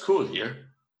got a school here.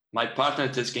 My partner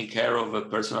is taking care of a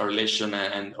personal relation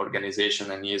and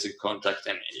organization, and he is in contact,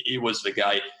 and he was the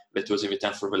guy that was in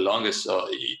Vietnam for the longest, so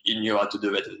he knew how to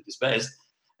do it at his best.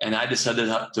 And I decided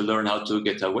to learn how to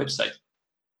get a website.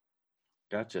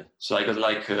 Gotcha. So I got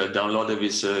downloaded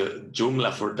this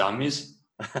Joomla for Dummies.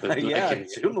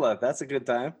 Joomla, that's a good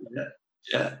time.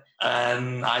 Yeah.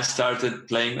 And I started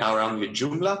playing around with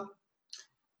Joomla.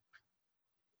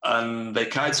 And the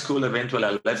kite school, eventually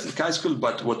I left the kite school,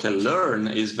 but what I learned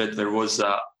is that there was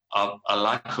a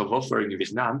lack of offering in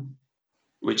Vietnam,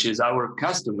 which is our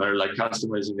customer, like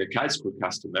customers in the kite school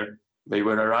customer. They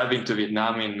were arriving to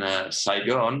Vietnam in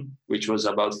Saigon, which was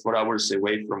about 4 hours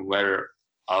away from where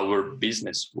our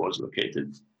business was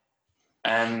located.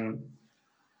 And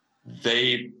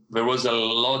there was a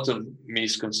lot of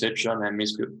misconception and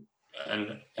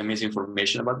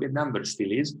misinformation about Vietnam, but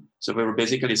still is. So we were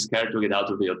basically scared to get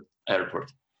out of the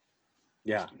airport.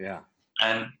 Yeah.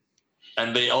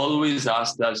 And they always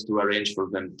asked us to arrange for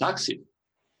them taxi.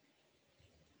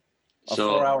 A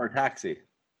 4-hour taxi.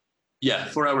 Yeah,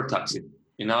 4-hour taxi.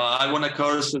 I want a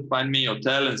course to find me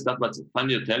hotel and stuff, but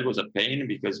finding a hotel was a pain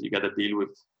because you got to deal with.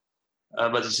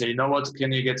 But you say, you know what?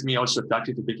 Can you get me also a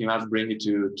taxi to pick him up, bring it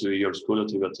to your school or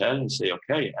to the hotel? And say,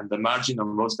 okay. And the margin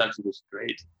on most taxis was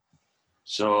great.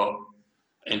 So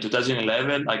in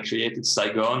 2011, I created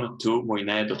Saigon to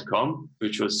Moine.com,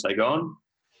 which was Saigon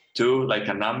to like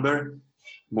a number,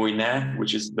 Moine,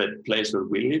 which is the place where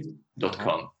we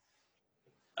lived.com.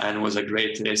 And it was a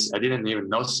great, I didn't even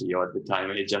know SEO at the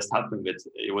time. It just happened that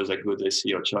it was a good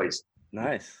SEO choice.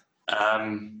 Nice.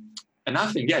 And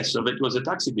nothing, yes. So it was a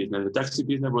taxi business. The taxi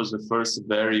business was the first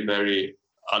very, very,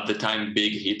 at the time,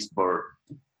 big hit for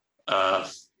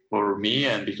me.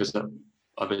 And because at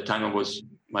the time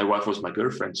my wife was my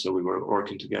girlfriend, so we were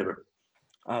working together.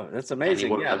 Oh, that's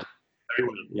amazing. Yeah. Very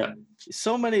well. Yeah.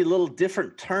 So many little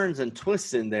different turns and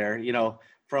twists in there,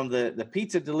 from the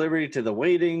pizza delivery to the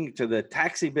waiting to the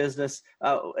taxi business.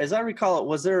 As I recall,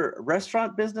 was there a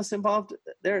restaurant business involved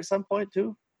there at some point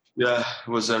too? Yeah, it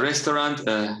was a restaurant,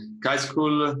 high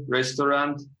school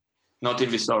restaurant, not in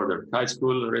this order. High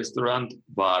school restaurant,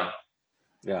 bar.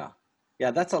 Yeah,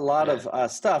 that's a lot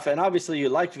of stuff. And obviously you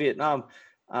liked Vietnam,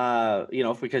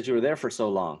 because you were there for so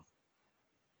long.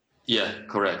 Yeah,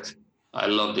 correct. I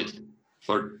loved it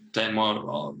for 10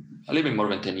 more, a little bit more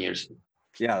than 10 years.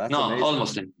 Yeah, that's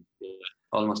amazing.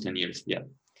 Almost 10 years. Yeah.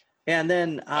 And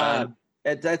then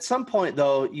at some point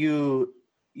though, you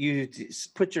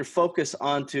put your focus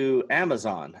onto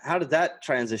Amazon. How did that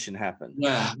transition happen?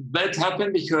 Yeah, that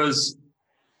happened because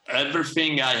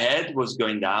everything I had was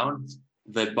going down.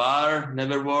 The bar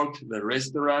never worked. The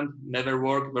restaurant never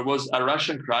worked. There was a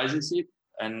Russian crisis,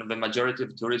 and the majority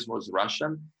of tourists was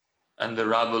Russian, and the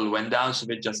ruble went down, so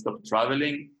they just stopped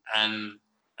traveling. And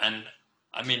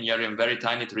I mean, you're in a very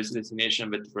tiny tourist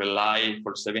destination that rely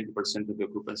for 70% of the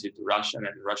occupancy to Russian,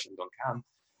 and Russian don't come.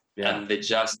 Yeah. And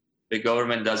the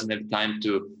government doesn't have time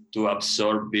to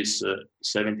absorb this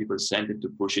 70% and to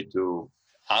push it to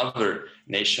other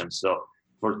nations. So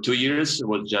for 2 years, it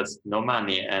was just no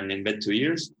money. And in that 2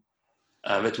 years,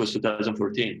 that was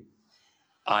 2014.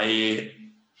 I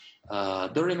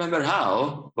don't remember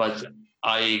how, but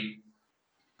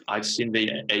I've seen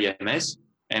the AMS,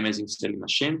 Amazing Selling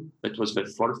Machine. That was the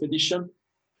 4th edition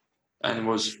and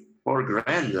was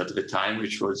 $4,000 at the time,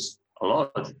 which was a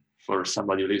lot for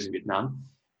somebody who lives in Vietnam.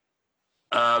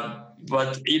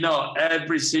 But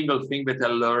every single thing that I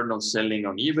learned on selling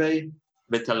on eBay,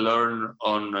 that I learned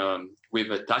on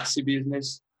with a taxi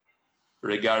business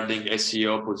regarding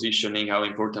SEO positioning, how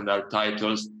important are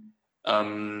titles,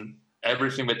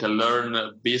 everything that I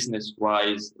learned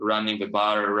business-wise, running the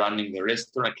bar, running the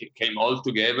restaurant, came all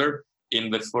together in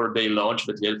the 4-day launch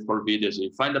that we had 4 videos.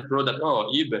 You find a product,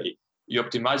 eBay. You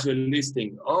optimize your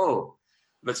listing. Oh,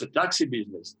 that's a taxi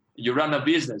business. You run a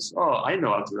business. Oh, I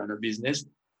know how to run a business.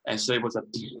 And so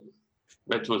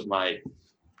that was my,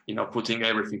 putting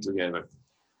everything together.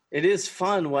 It is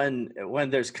fun when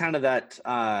there's kind of that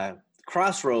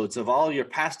crossroads of all your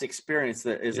past experience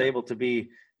that is able to be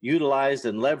utilized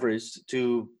and leveraged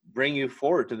to bring you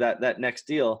forward to that next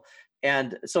deal.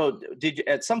 And so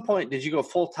at some point, did you go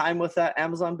full time with that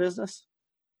Amazon business?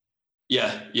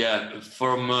 Yeah.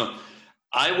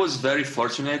 I was very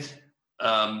fortunate.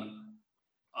 I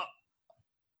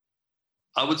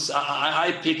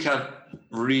pick a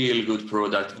real good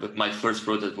product, but my first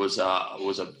product was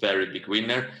a very big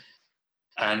winner,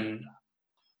 and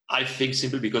I think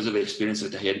simply because of the experience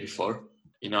that I had before,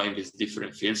 in these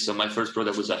different fields. So my first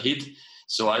product was a hit.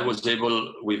 So I was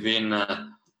able within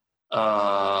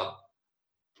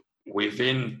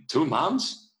 2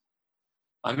 months.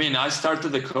 I mean, I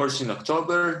started the course in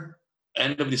October.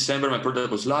 End of December, my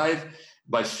product was live.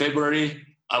 By February,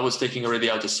 I was taking already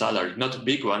out a salary, not a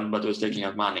big one, but I was taking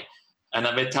out money. And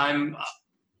at that time,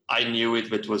 I knew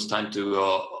it was time to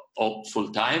go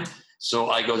full time. So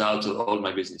I got out of all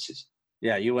my businesses.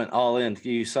 Yeah, you went all in.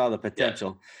 You saw the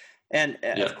potential. Yeah.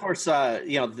 And of course,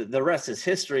 the rest is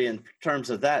history in terms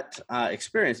of that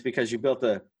experience, because you built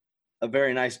a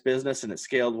very nice business and it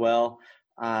scaled well.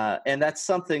 And that's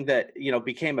something that,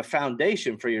 became a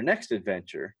foundation for your next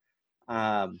adventure.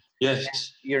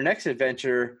 Yes. Your next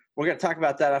adventure, we're going to talk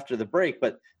about that after the break,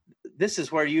 but this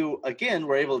is where you, again,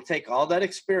 were able to take all that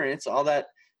experience, all that,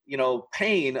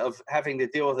 pain of having to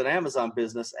deal with an Amazon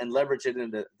business and leverage it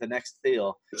into the next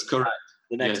deal. That's correct.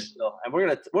 the next Yes. skill. And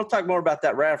we'll talk more about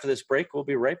that right after this break. We'll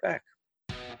be right back.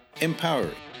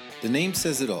 Empowery. The name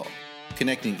says it all.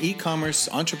 Connecting e-commerce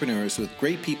entrepreneurs with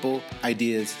great people,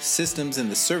 ideas, systems, and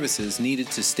the services needed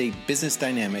to stay business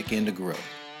dynamic and to grow.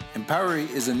 Empowery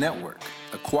is a network,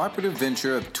 a cooperative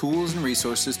venture of tools and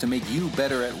resources to make you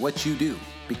better at what you do,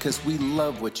 because we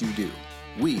love what you do.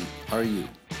 We are you.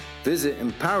 Visit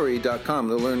empowery.com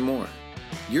to learn more.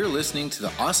 You're listening to the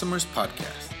Awesomers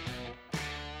Podcast.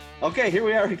 Okay, here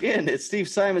we are again. It's Steve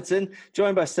Simonson,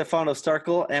 joined by Stefano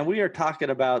Starkel, and we are talking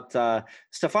about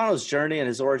Stefano's journey and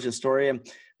his origin story. And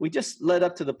we just led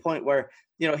up to the point where,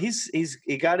 you know,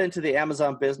 he got into the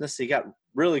Amazon business. He got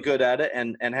really good at it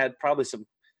and had probably some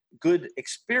good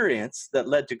experience that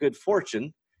led to good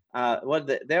fortune.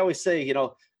 They always say, you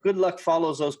know, good luck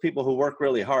follows those people who work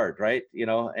really hard, right? You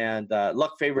know, and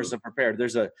luck favors the prepared.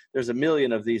 There's a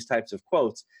million of these types of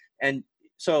quotes, and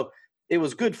so it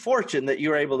was good fortune that you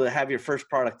were able to have your first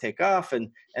product take off,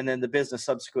 and then the business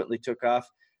subsequently took off.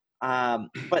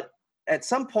 But at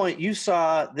some point, you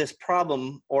saw this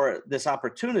problem or this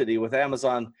opportunity with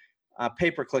Amazon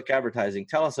pay-per-click advertising.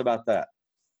 Tell us about that.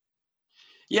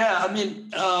 Yeah, I mean,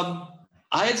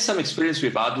 I had some experience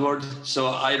with AdWords, so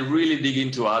I really dig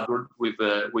into AdWords with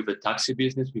the taxi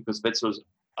business, because that was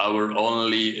our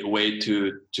only way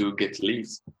to get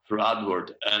leads through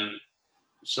AdWords. And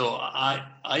so I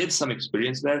had some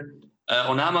experience there.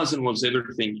 On Amazon was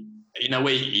everything in a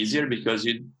way easier, because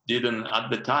you didn't, at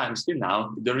the time, still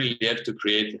now, you don't really have to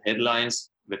create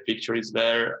headlines. The picture is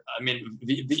there. I mean,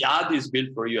 the ad is built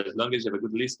for you. As long as you have a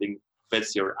good listing,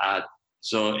 that's your ad.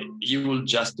 So you will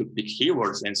just to pick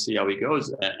keywords and see how it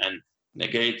goes and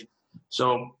negate.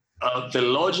 So the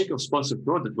logic of sponsored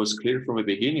product was clear from the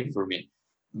beginning for me.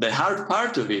 The hard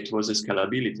part of it was the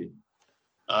scalability.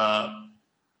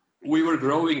 We were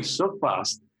growing so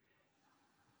fast,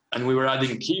 and we were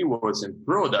adding keywords and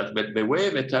product, but the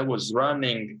way that I was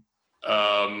running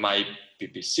my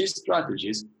PPC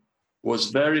strategies was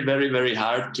very, very, very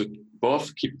hard to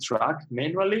both keep track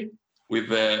manually with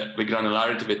the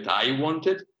granularity that I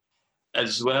wanted,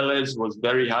 as well as was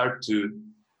very hard to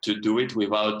do it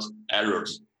without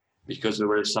errors, because there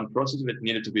were some processes that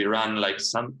needed to be run, like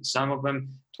some of them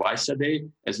twice a day.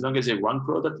 As long as you have one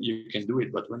product, you can do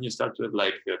it. But when you start to have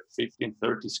like 15,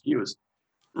 30 SKUs,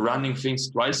 running things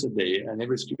twice a day, and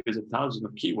every SKU is 1,000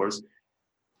 of keywords,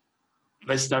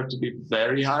 they start to be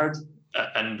very hard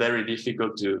and very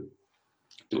difficult to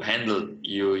handle.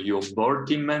 You onboard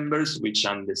team members which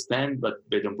understand, but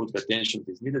they don't put the attention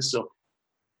that is needed. So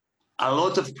a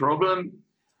lot of problem,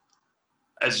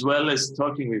 as well as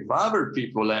talking with other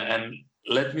people, and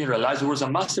let me realize there was a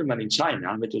mastermind in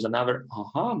China. That was another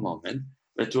aha moment.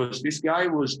 That was, this guy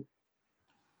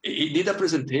he did a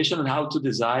presentation on how to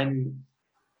design.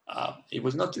 It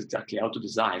was not exactly how to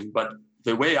design, but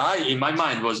the way in my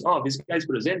mind was, this guy is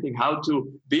presenting how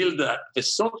to build the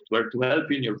software to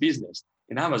help in your business.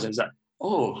 In Amazon, it's like,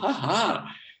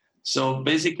 So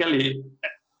basically,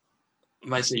 I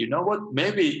might say, you know what?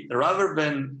 Maybe rather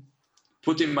than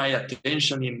putting my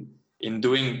attention in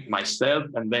doing myself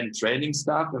and then training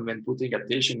stuff and then putting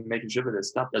attention in making sure that the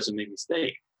stuff doesn't make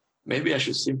mistake, maybe I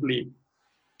should simply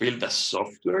build a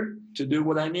software to do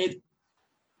what I need.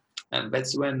 And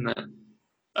that's when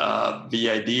the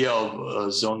idea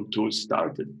of Zone Tools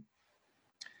started.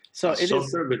 So it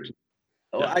is.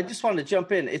 Yeah. I just want to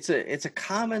jump in. It's a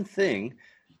common thing,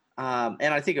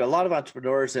 and I think a lot of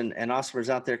entrepreneurs and Awesomers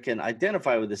out there can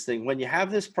identify with this thing. When you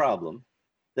have this problem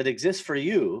that exists for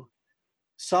you,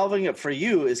 solving it for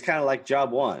you is kind of like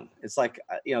job one. It's like,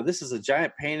 this is a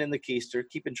giant pain in the keister,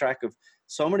 keeping track of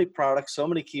so many products, so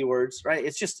many keywords, right?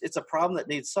 It's a problem that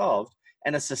needs solved,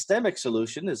 and a systemic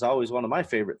solution is always one of my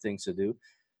favorite things to do.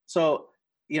 So,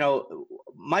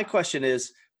 my question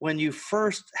is, when you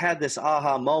first had this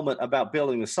aha moment about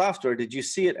building the software, did you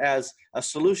see it as a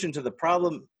solution to the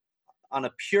problem on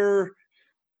a pure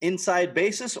inside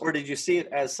basis, or did you see it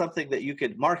as something that you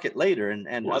could market later and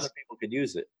other people could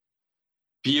use it?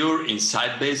 Pure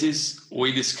inside basis.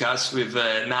 We discussed with,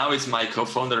 now it's my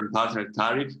co-founder and partner,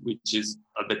 Tariq, which is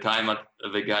the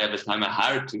guy at the time I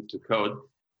hired to code.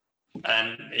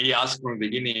 And he asked from the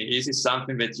beginning, is it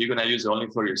something that you're gonna use only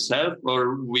for yourself,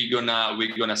 or we're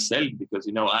gonna sell it? Because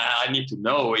I need to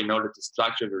know in order to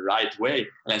structure the right way.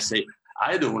 And I say,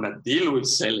 I don't want to deal with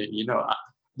selling.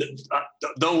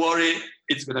 Don't worry,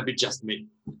 it's gonna be just me.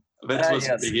 That was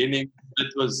the beginning.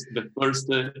 That was the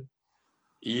first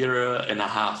year and a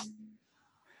half.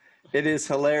 It is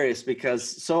hilarious,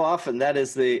 because so often that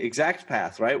is the exact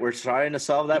path, right? We're trying to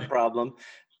solve that problem.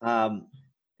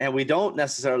 And we don't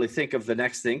necessarily think of the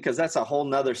next thing, because that's a whole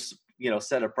nother,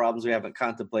 set of problems we haven't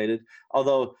contemplated.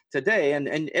 Although today,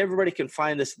 and everybody can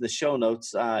find this in the show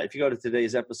notes. If you go to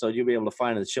today's episode, you'll be able to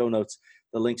find in the show notes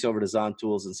the links over to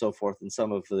ZonTools and so forth, and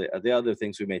some of the other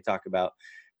things we may talk about.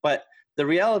 But the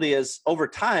reality is, over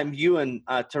time, you and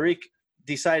Tariq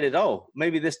decided,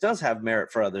 maybe this does have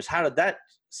merit for others. How did that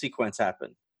sequence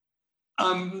happen?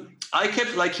 I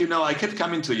kept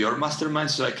coming to your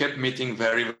mastermind, so I kept meeting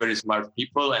very, very smart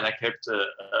people, and I kept,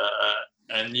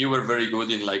 and you were very good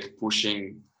in like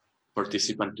pushing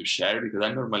participants to share, because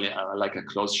I normally like a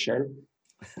closed share.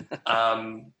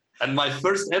 And my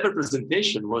first ever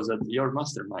presentation was at your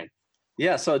mastermind.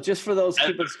 Yeah, so just for those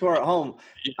keeping score at home,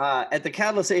 at the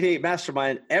Catalyst 88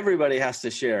 Mastermind, everybody has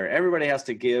to share. Everybody has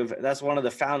to give. That's one of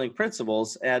the founding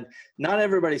principles. And not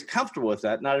everybody's comfortable with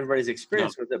that. Not everybody's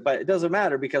experienced with it. But it doesn't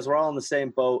matter, because we're all in the same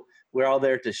boat. We're all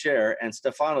there to share. And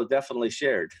Stefano definitely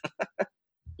shared.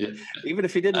 Even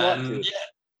if he didn't want to. Yeah.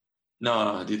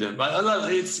 No, I didn't. But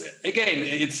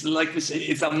it's like we say,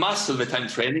 it's a muscle that I'm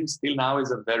training. Still now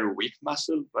is a very weak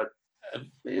muscle, but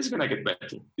it's going to get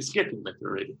better. It's getting better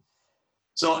already.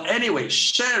 So anyway,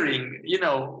 sharing,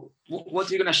 what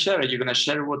you're going to share? You're going to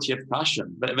share what you have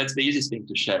passion. But that's the easiest thing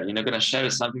to share. You're not going to share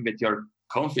something that you're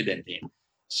confident in.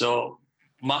 So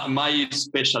my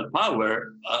special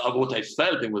power, what I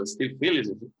felt and what I still feel is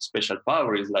a special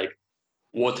power, is like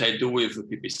what I do with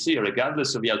PPC,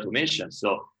 regardless of the automation.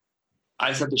 So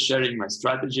I started sharing my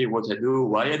strategy, what I do,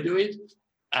 why I do it,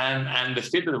 and the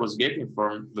feedback I was getting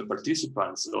from the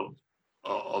participants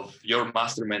of your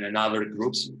mastermind and other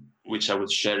groups, which I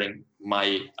was sharing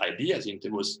my ideas into,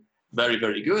 was very,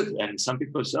 very good. And some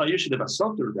people say, you should have a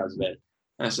software that does that.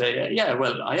 And I say, yeah,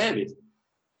 well, I have it.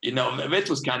 That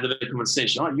was kind of a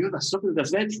conversation. Oh, you have a software that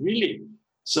does that? Really?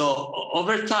 So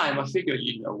over time, I figured,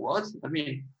 you know what? I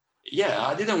mean, yeah,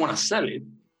 I didn't want to sell it.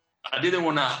 I didn't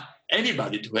want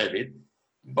anybody to have it.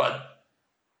 But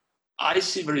I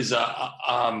see there is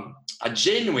a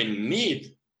genuine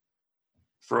need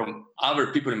from other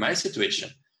people in my situation.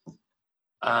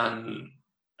 And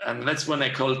that's when I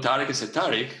called Tariq and said,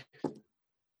 Tariq,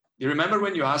 you remember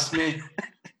when you asked me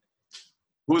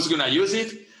who's going to use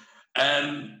it?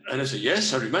 And I said,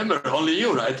 yes, I remember, only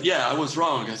you, right? Yeah, I was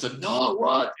wrong. I said, no,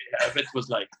 what? Yeah, it was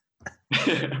like.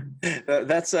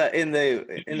 That's in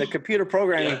the computer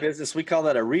programming business, we call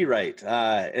that a rewrite.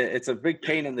 It's a big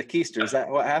pain in the keister. Is that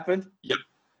what happened? Yep.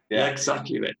 Yeah,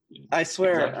 exactly right. I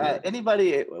swear, exactly.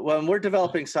 Anybody, when we're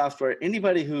developing software,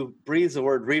 anybody who breathes the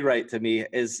word rewrite to me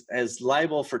is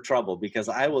liable for trouble, because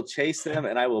I will chase them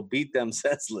and I will beat them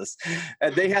senseless.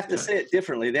 And they have to say it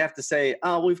differently. They have to say,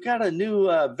 we've got a new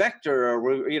vector, or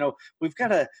we've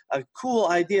got a cool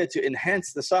idea to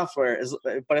enhance the software.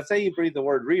 But if they breathe the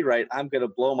word rewrite, I'm going to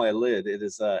blow my lid.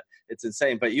 It's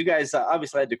insane. But you guys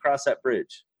obviously had to cross that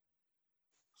bridge.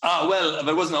 Well,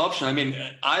 there was no option. I mean,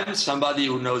 I'm somebody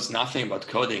who knows nothing about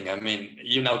coding. I mean,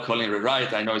 you now calling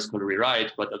rewrite. I know it's called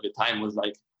rewrite, but at the time was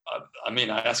like, I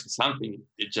asked something.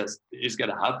 It's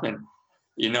gonna happen.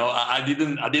 I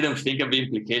didn't think of the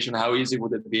implication. How easy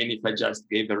would it be if I just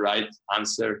gave the right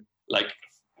answer like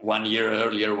 1 year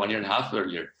earlier, 1 year and a half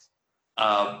earlier?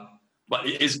 But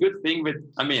it's a good thing that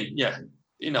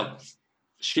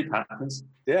shit happens.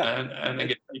 Yeah, and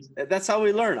again, that's how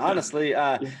we learn, honestly.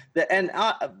 And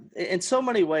in so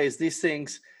many ways, these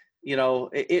things,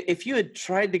 if you had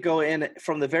tried to go in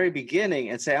from the very beginning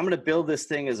and say, I'm going to build this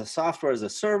thing as a software, as a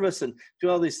service, and do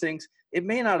all these things, it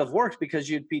may not have worked, because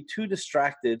you'd be too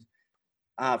distracted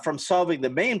from solving the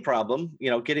main problem,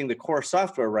 getting the core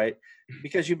software right,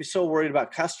 because you'd be so worried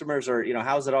about customers, or,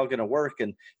 how's it all going to work?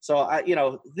 And so,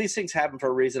 these things happen for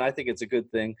a reason. I think it's a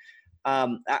good thing.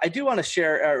 I do want to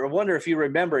share, or wonder if you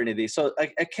remember any of these. So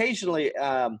occasionally,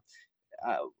 not,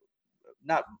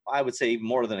 I would say even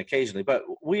more than occasionally, but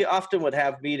we often would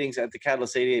have meetings at the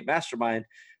Catalyst 88 Mastermind,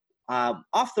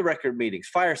 off the record meetings,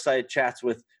 fireside chats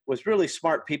with really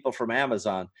smart people from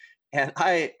Amazon. And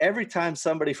every time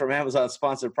somebody from Amazon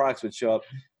sponsored products would show up,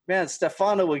 man,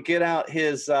 Stefano would get out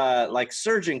his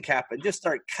surgeon cap and just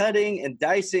start cutting and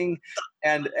dicing.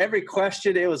 And every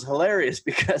question, it was hilarious,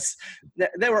 because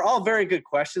they were all very good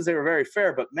questions. They were very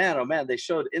fair, but man, oh man, they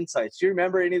showed insights. Do you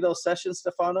remember any of those sessions,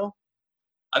 Stefano?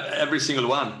 Every single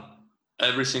one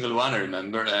I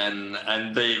remember.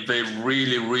 And they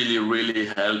really, really, really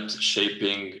helped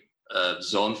shaping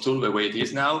ZonTool the way it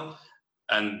is now,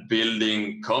 and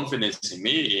building confidence in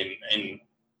me in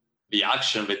the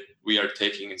action that we are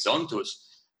taking in ZonTools.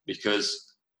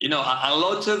 Because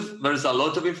there's a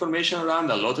lot of information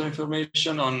around, a lot of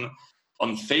information on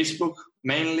Facebook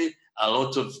mainly, a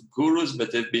lot of gurus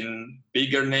that have been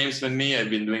bigger names than me. I've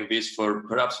been doing this for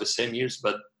perhaps the same years,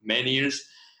 but many years.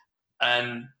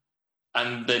 And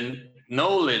then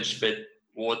knowledge that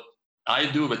what I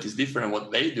do that is different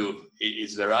what they do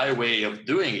is the right way of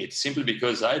doing it, simply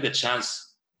because I had the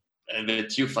chance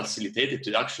that you facilitated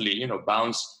to actually,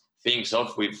 bounce things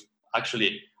off with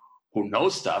actually who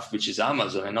knows stuff, which is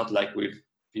Amazon, and not like with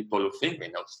people who think they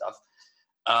know stuff.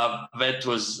 That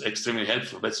was extremely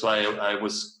helpful. That's why I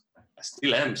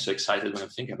still am so excited when I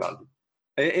think about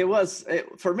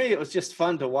it. For me, it was just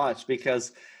fun to watch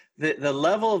because the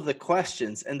level of the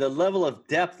questions and the level of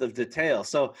depth of detail.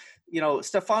 So,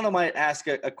 Stefano might ask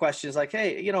a question. It's like,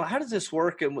 hey, how does this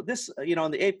work? And this,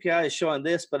 on the API is showing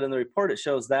this, but in the report it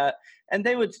shows that. And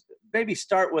they would maybe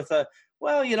start with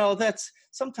that's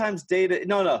sometimes data.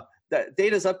 No, that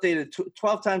data is updated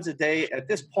 12 times a day at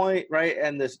this point, right?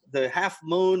 And the half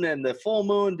moon and the full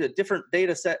moon, the different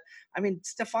data set. I mean,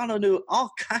 Stefano knew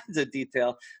all kinds of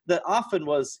detail that often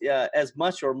was as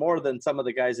much or more than some of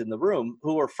the guys in the room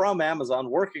who were from Amazon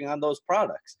working on those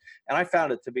products. And I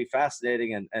found it to be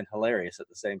fascinating and hilarious at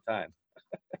the same time.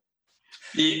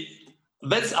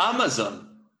 That's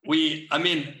Amazon.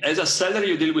 As a seller,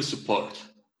 you deal with support.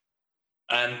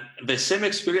 And the same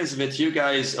experience that you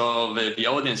guys or the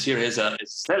audience here has as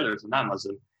sellers on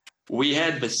Amazon, we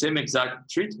had the same exact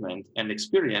treatment and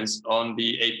experience on the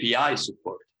API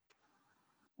support,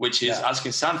 which is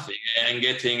asking something and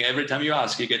getting, every time you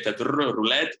ask, you get that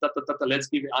roulette, let's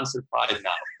give you answer 5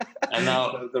 now. And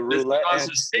now the roulette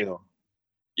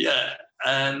Yeah.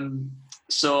 And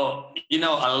so, a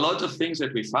lot of things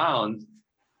that we found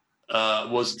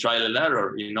was trial and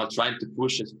error, trying to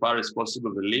push as far as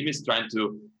possible the limits, trying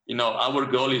to, our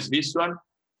goal is this one,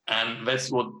 and that's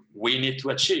what we need to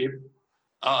achieve.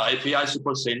 API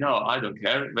support say, no, I don't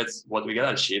care. That's what we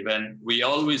gotta achieve. And we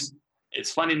always,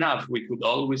 it's fun enough, we could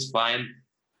always find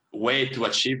a way to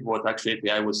achieve what actually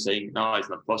API was saying, no, it's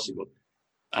not possible.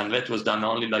 And that was done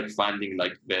only finding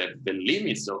the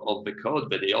limits of the code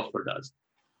that they offered us.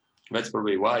 That's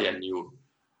probably why I knew,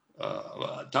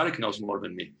 Tarek knows more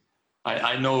than me.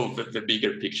 I know the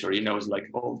bigger picture. He knows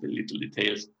all the little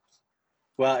details.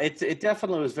 Well, it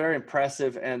definitely was very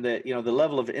impressive, and the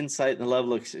level of insight and the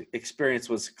level of experience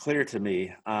was clear to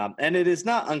me. And it is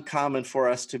not uncommon for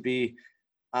us to be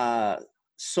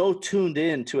so tuned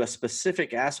in to a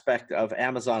specific aspect of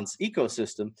Amazon's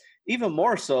ecosystem, even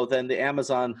more so than the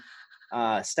Amazon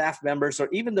staff members or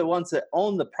even the ones that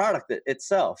own the product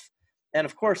itself. And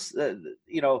of course,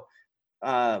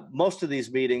 most of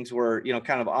these meetings were,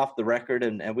 kind of off the record,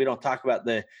 and we don't talk about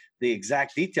the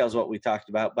exact details of what we talked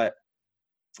about, but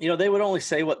they would only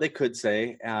say what they could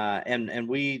say, and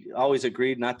we always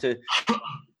agreed not to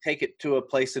take it to a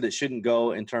place that it shouldn't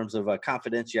go in terms of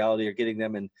confidentiality or getting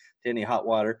them into any hot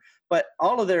water. But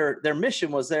all of their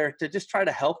mission was there to just try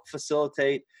to help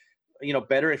facilitate,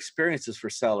 better experiences for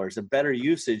sellers and better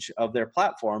usage of their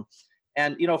platform.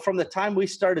 And from the time we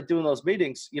started doing those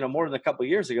meetings, more than a couple of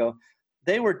years ago,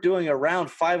 they were doing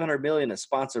around 500 million in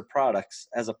sponsored products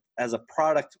as a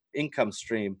product income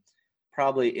stream,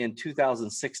 probably in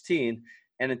 2016.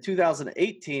 And in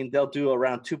 2018, they'll do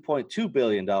around $2.2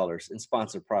 billion in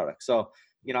sponsored products. So,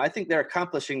 I think they're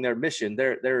accomplishing their mission.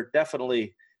 They're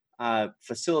definitely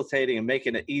facilitating and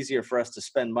making it easier for us to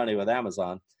spend money with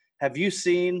Amazon. Have you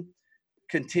seen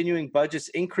continuing budgets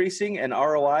increasing and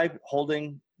ROI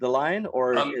holding the line,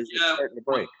 or is it starting to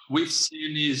break? What we've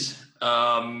seen is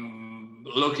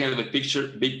looking at the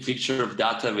big picture of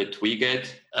data that we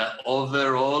get.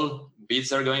 Overall,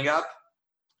 bids are going up,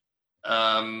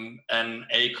 and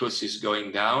ACOS is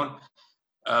going down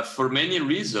for many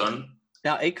reasons.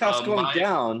 Now, ACOS going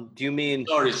down, do you mean?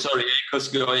 Sorry,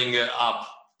 ACOS going up.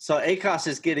 So ACOS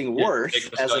is getting worse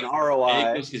as an ROI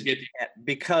ACOS is getting,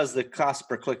 because the cost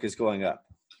per click is going up.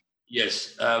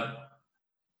 Yes.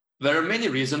 There are many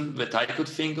reasons that I could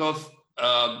think of.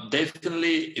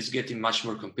 Definitely, it's getting much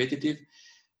more competitive,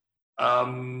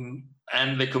 and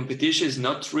the competition is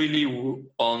not really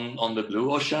on the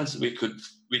blue oceans.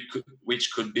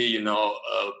 Which could be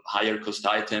higher cost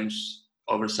items,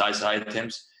 oversized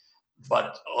items,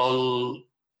 but all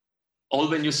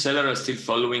the new sellers are still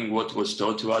following what was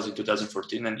taught to us in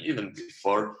 2014 and even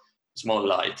before, small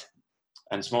light,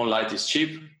 and small light is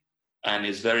cheap, and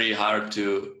it's very hard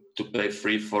to pay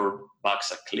 $3-4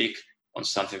 a click on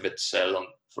something that sell on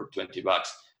for $20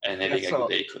 and having a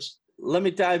good ACOS. Let me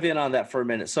dive in on that for a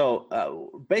minute. So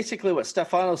basically what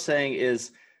Stefano's saying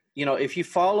is, if you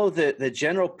follow the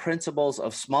general principles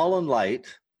of small and light,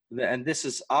 and this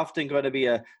is often going to be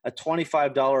a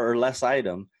 $25 or less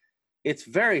item, it's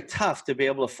very tough to be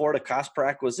able to afford a cost per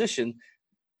acquisition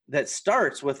that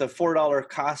starts with a $4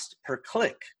 cost per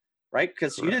click, right?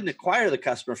 Because you didn't acquire the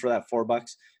customer for that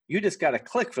 $4. You just got to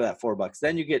click for that $4.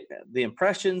 Then you get the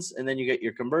impressions, and then you get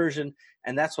your conversion,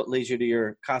 and that's what leads you to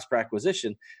your cost per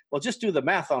acquisition. Well, just do the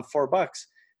math on $4.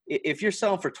 If you're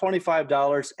selling for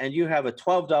 $25 and you have a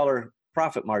 $12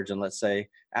 profit margin, let's say,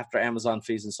 after Amazon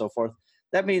fees and so forth,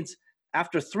 that means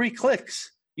after 3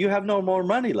 clicks, you have no more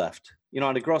money left,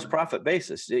 on a gross profit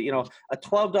basis. A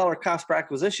 $12 cost per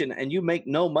acquisition, and you make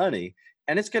no money.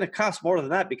 And it's going to cost more than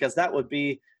that, because that would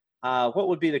be, what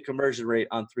would be the conversion rate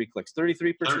on 3 clicks?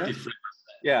 33%? 33%.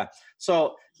 Yeah.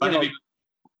 So,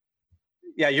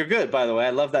 yeah, you're good, by the way.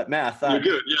 I love that math. You're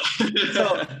good, yeah.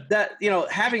 So that,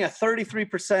 having a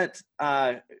 33%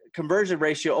 conversion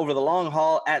ratio over the long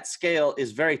haul at scale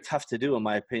is very tough to do, in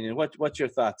my opinion. What's your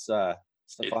thoughts,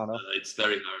 Stefano? It's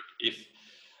very hard. If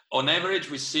on average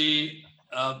we see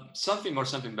something more,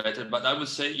 something better, but I would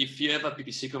say if you have a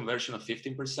PPC conversion of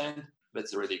 15%,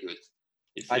 that's really good.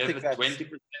 If you have a 20%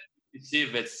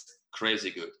 PPC, that's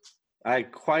crazy good. I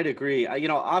quite agree.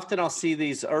 Often I'll see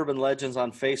these urban legends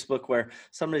on Facebook where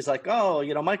somebody's like, oh,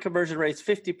 my conversion rate's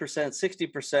 50%,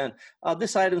 60%.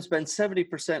 This item's been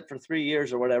 70% for 3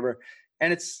 years or whatever.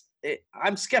 And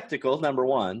I'm skeptical, number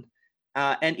one.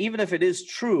 And even if it is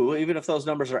true, even if those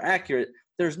numbers are accurate,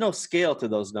 there's no scale to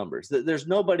those numbers. There's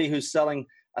nobody who's selling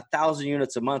 1,000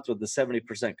 units a month with the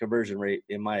 70% conversion rate,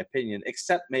 in my opinion,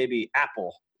 except maybe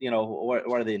Apple,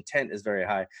 where the intent is very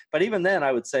high. But even then,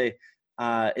 I would say,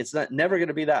 it's never going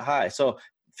to be that high. So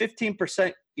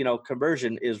 15%,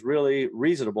 conversion is really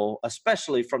reasonable,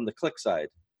 especially from the click side.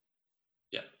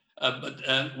 Yeah. But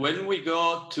when we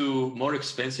go to more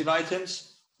expensive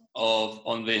items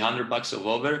on the $100 or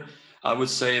over, I would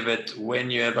say that when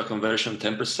you have a conversion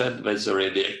 10%, that's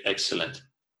already excellent.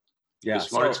 Yeah.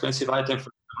 Because more expensive item, for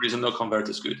some reason, no convert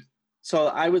is good. So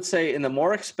I would say in the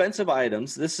more expensive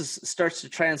items, this starts to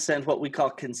transcend what we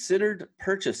call considered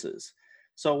purchases.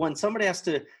 So when somebody has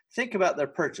to think about their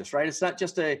purchase, right? It's not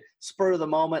just a spur of the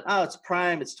moment. Oh, it's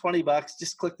Prime. It's $20.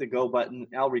 Just click the go button.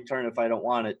 I'll return if I don't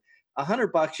want it.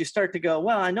 $100, you start to go,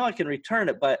 well, I know I can return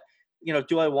it, but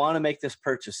do I want to make this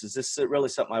purchase? Is this really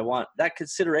something I want? That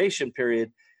consideration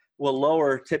period will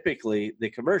lower typically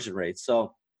the conversion rate.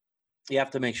 So you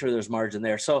have to make sure there's margin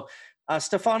there. So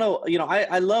Stefano,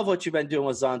 I love what you've been doing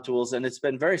with ZonTools, and it's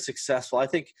been very successful. I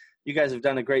think you guys have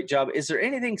done a great job. Is there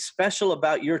anything special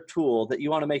about your tool that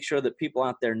you want to make sure that people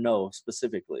out there know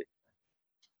specifically?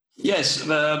 Yes,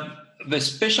 the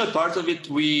special part of it,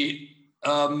 we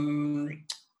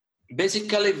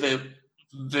basically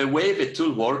the way the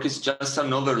tool works is just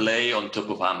an overlay on top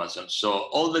of Amazon. So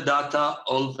all the data,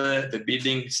 all the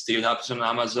bidding still happens on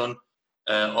Amazon.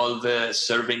 All the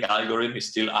serving algorithm is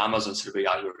still Amazon serving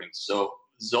algorithm. So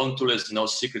ZonTool is no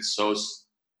secret sauce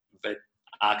that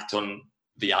act on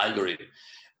the algorithm.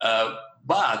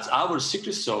 But our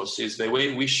secret sauce is the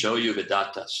way we show you the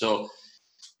data. So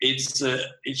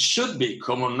it should be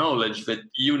common knowledge that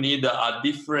you need a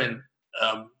different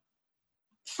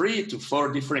 3 to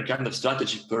 4 different kind of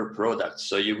strategy per product.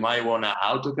 So you might want an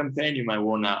auto campaign, you might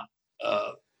want a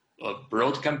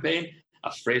broad campaign,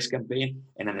 a phrase campaign,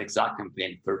 and an exact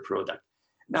campaign per product.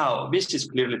 Now, this is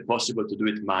clearly possible to do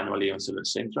it manually on Seller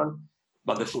Central,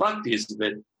 but the fact is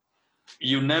that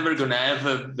you're never going to have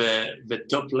the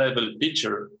top level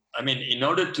picture. I mean, in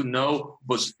order to know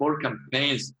those 4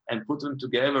 campaigns and put them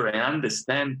together and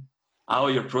understand how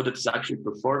your product is actually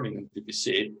performing on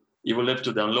PPC, you will have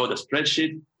to download a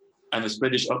spreadsheet, and the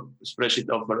spreadsheet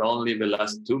offers only the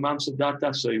last 2 months of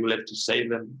data, so you will have to save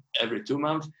them every 2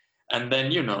 months. And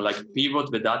then,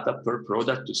 pivot the data per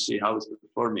product to see how it's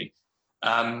performing.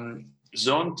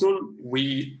 ZonTool,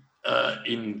 we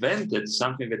invented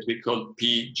something that we call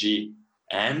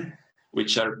PGN,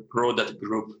 which are product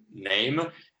group name,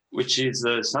 which is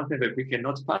something that we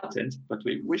cannot patent, but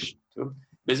we wish to.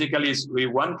 Basically, is with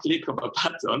one click of a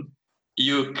button,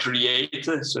 you create,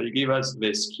 so you give us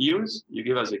the SKUs, you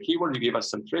give us a keyword, you give us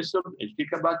some threshold, you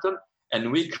click a button,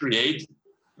 and we create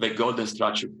the golden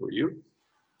structure for you.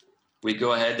 We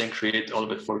go ahead and create all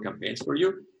the 4 campaigns for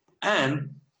you.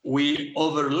 And we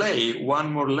overlay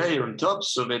one more layer on top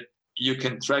so that you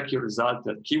can track your result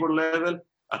at keyword level,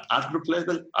 at ad group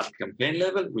level, at campaign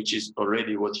level, which is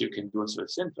already what you can do on Seller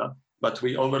Central, but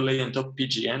we overlay on top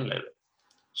PGN level.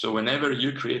 So whenever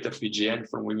you create a PGN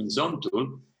from within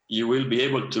ZonTool, you will be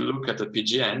able to look at the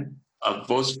PGN of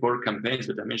those 4 campaigns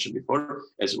that I mentioned before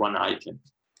as one item.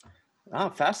 Oh,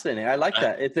 fascinating. I like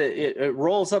that. It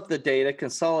rolls up the data,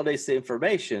 consolidates the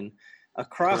information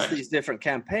across these different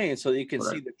campaigns so that you can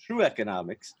see the true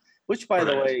economics, which, by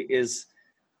the way, is,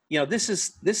 this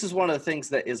is one of the things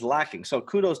that is lacking. So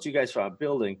kudos to you guys for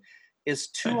building. is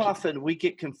too often we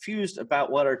get confused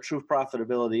about what our true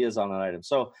profitability is on an item.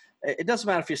 So it doesn't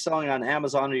matter if you're selling on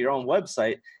Amazon or your own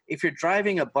website. If you're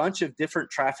driving a bunch of different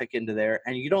traffic into there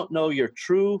and you don't know your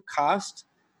true cost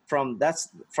from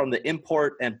the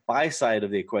import and buy side of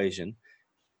the equation,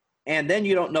 and then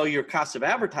you don't know your cost of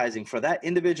advertising for that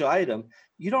individual item,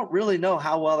 you don't really know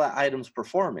how well that item's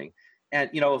performing. And,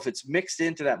 if it's mixed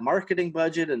into that marketing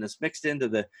budget and it's mixed into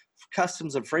the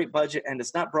customs and freight budget and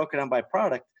it's not broken down by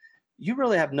product, you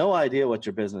really have no idea what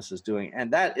your business is doing.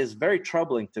 And that is very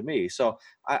troubling to me. So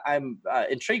I'm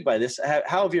intrigued by this.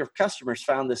 How have your customers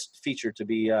found this feature to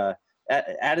be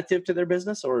additive to their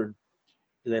business, or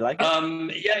do they like it?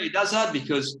 Yeah, it does that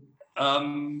because,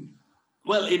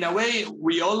 well, in a way,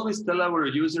 we always tell our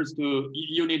users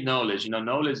you need knowledge.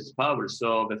 Knowledge is power.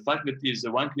 So the fact that it's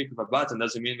a one click of a button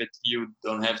doesn't mean that you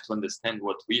don't have to understand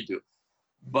what we do.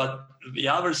 But the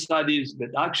other side is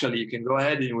that actually you can go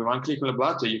ahead and with one click of a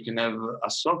button, you can have a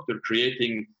software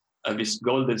creating this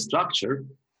golden structure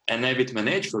and have it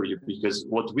managed for you. Because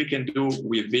what we can do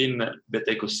within that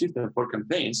ecosystem for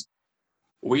campaigns,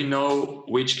 we know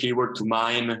which keyword to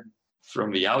mine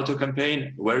from the auto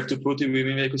campaign, where to put it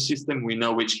within the ecosystem. We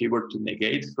know which keyword to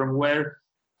negate from where,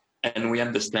 and we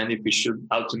understand if we should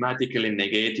automatically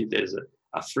negate it as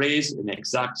a phrase, an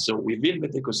exact. So within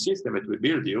that ecosystem that we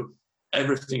build you,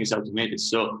 everything is automated.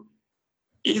 So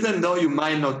even though you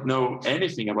might not know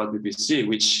anything about PPC,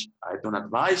 which I don't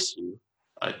advise you,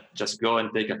 just go and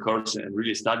take a course and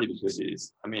really study, because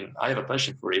I have a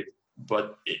passion for it,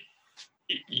 but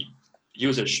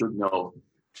users should know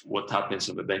what happens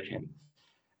on the back end.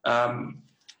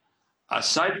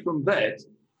 Aside from that,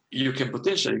 you can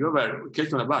potentially go there,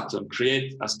 click on a button,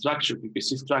 create a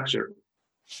PPC structure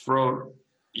for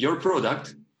your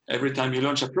product every time you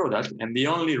launch a product. And the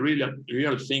only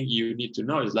real thing you need to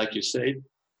know is, like you said,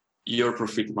 your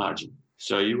profit margin.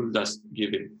 So you will just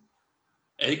give it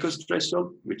ACoS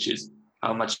threshold, which is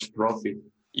how much profit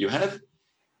you have.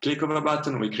 Click of a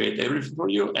button, we create everything for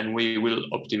you, and we will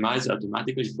optimize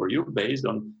automatically for you based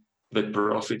on the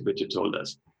profit that you told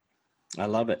us. I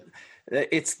love it.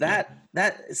 It's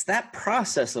that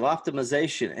process of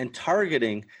optimization and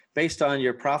targeting based on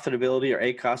your profitability or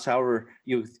ACoS, however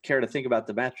you care to think about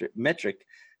the metric.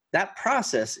 That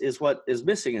process is what is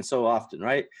missing and so often,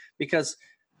 right? Because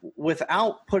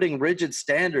without putting rigid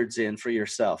standards in for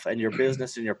yourself and your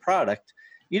business and your product,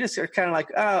 you just are kind of like,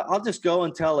 I'll just go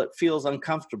until it feels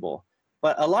uncomfortable.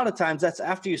 But a lot of times that's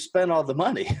after you spend all the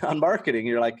money on marketing.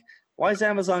 You're like, why is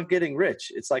Amazon getting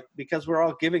rich? It's like, because we're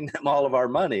all giving them all of our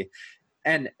money.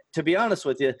 And to be honest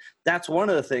with you, that's one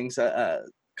of the things,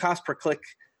 cost per click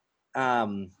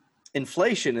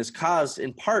inflation is caused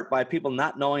in part by people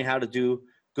not knowing how to do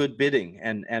good bidding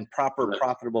and proper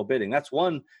profitable bidding. That's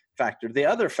one factor. The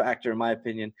other factor, in my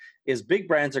opinion, is big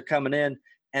brands are coming in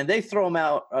and they throw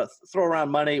around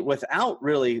money without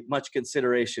really much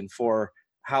consideration for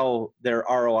how their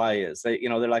ROI is.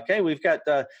 They're like, hey, we've got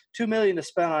 $2 million to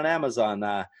spend on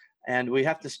Amazon, and we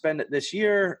have to spend it this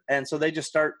year, and so they just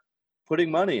start putting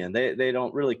money in. They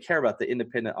don't really care about the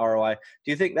independent ROI.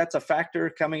 Do you think that's a factor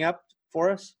coming up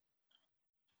for us?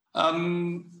 I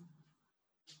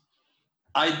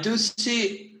do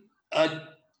see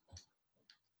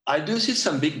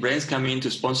some big brands coming in to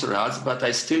sponsor us, but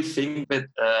I still think that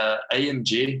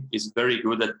AMG is very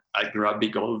good at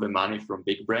grabbing all the money from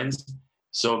big brands.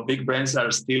 So big brands are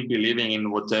still believing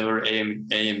in whatever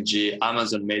AMG,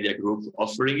 Amazon Media Group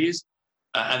offering is.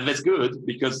 And that's good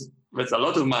because there's a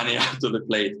lot of money out of the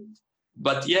plate.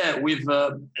 But yeah, with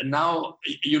now,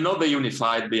 they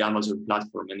unified the Amazon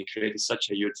platform and it created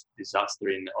such a huge disaster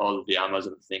in all the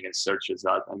Amazon thing and search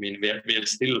result. I mean, we're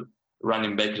still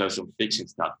running backlogs of fixing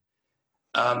stuff.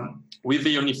 With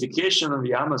the unification of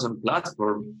the Amazon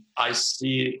platform, I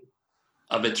see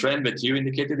the trend that you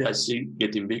indicated, I see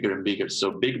getting bigger and bigger.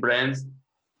 So big brands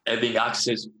having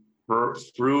access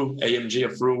through AMG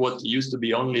or through what used to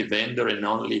be only vendor and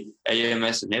only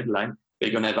AMS and headline,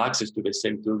 they're going to have access to the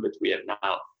same tool that we have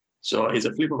now. So it's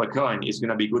a flip of a coin. It's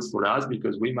going to be good for us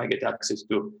because we might get access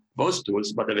to both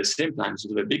tools, but at the same time,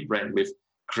 so the big brand with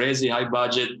crazy high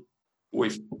budget,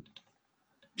 with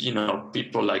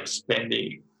people like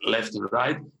spending left and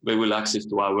right, they will access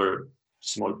to our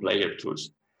small player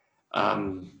tools.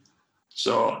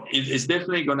 So it's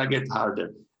definitely going to get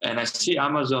harder. And I see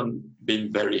Amazon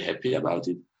being very happy about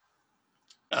it.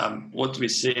 What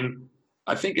we've seen,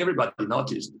 I think everybody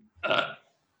noticed,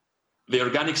 the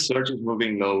organic search is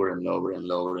moving lower and lower and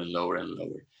lower and lower and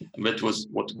lower. And that was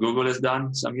what Google has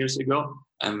done some years ago.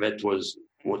 And that was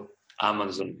what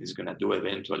Amazon is going to do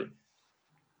eventually.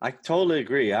 I totally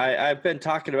agree. I've been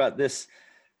talking about this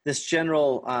this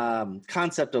general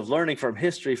concept of learning from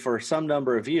history for some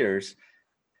number of years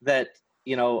that,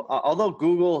 although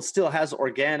Google still has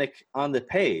organic on the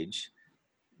page,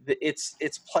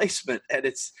 its placement and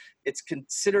its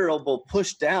considerable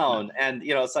push down, and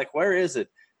it's like, where is it?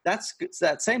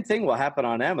 That same thing will happen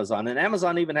on Amazon, and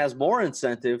Amazon even has more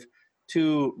incentive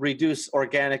to reduce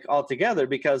organic altogether,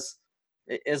 because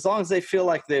as long as they feel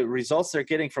like the results they're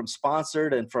getting from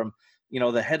sponsored and from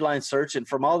the headline search and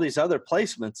from all these other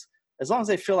placements, as long as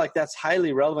they feel like that's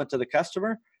highly relevant to the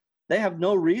customer, they have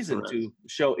no reason to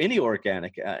show any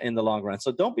organic in the long run.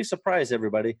 So don't be surprised,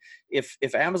 everybody, if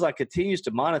Amazon continues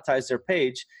to monetize their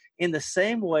page in the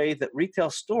same way that retail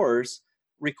stores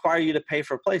require you to pay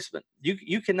for placement.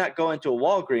 You cannot go into a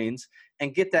Walgreens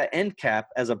and get that end cap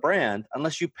as a brand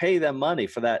unless you pay them money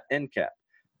for that end cap.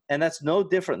 And that's no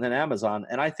different than Amazon.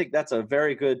 And I think that's a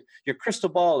very good, your crystal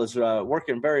ball is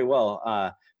working very well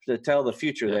to tell the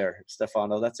future there,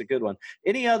 Stefano. That's a good one.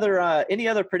 Any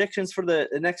other predictions for the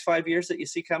next 5 years that you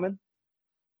see coming?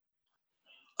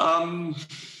 5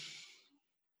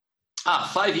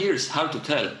 years, hard to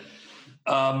tell.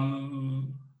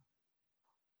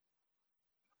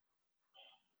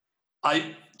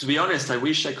 To be honest, I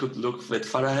wish I could look that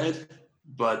far ahead,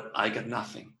 but I got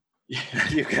nothing.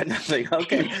 You got nothing.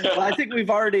 Okay. Well, I think we've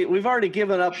already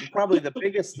given up probably the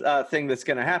biggest thing that's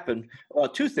going to happen. Well,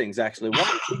 two things actually. One,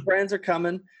 big brands are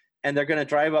coming and they're going to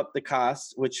drive up the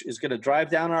costs, which is going to drive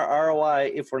down our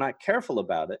ROI if we're not careful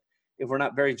about it, if we're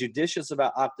not very judicious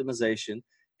about optimization,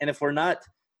 and if we're not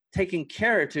taking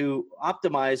care to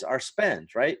optimize our spend,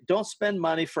 right? Don't spend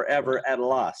money forever at a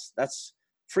loss. That's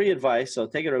free advice, so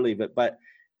take it or leave it. But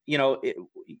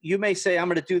you may say, I'm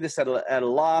going to do this at a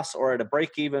loss or at a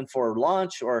break even for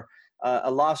launch, or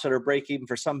a loss or a break even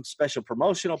for some special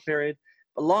promotional period.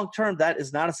 But long term, that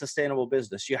is not a sustainable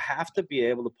business. You have to be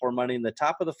able to pour money in the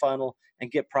top of the funnel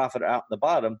and get profit out the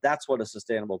bottom. That's what a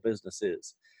sustainable business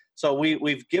is. So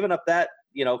we've given up that,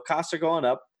 costs are going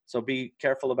up. So be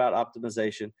careful about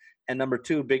optimization. And number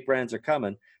two, big brands are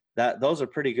coming. Those are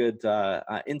pretty good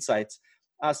insights.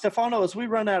 Stefano, as we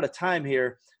run out of time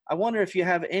here, I wonder if you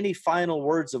have any final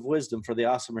words of wisdom for the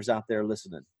awesomers out there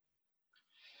listening.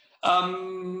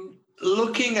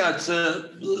 Looking at,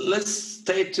 let's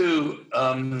stay to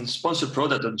sponsored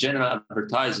product or general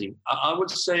advertising. I would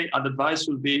say advice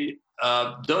would be,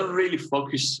 don't really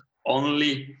focus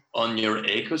only on your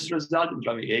ACOS result,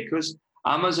 driving ACOS.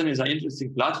 Amazon is an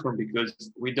interesting platform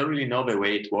because we don't really know the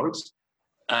way it works.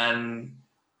 And,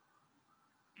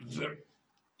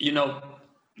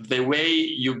 the way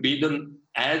you bid on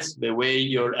ads, the way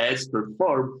your ads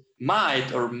perform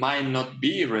might or might not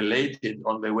be related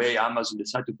on the way Amazon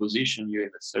decide to position you in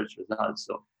the search results.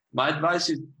 So my advice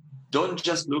is, don't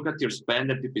just look at your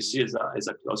spend at PPC as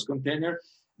a closed container,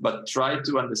 but try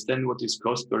to understand what is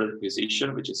cost per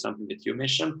acquisition, which is something that you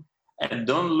mentioned. And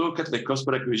don't look at the cost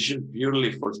per acquisition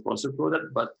purely for sponsored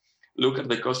product, but look at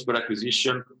the cost per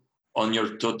acquisition on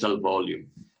your total volume.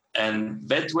 And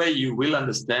that way you will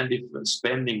understand if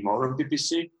spending more on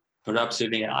PPC, perhaps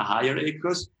having a higher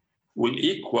ACOS, will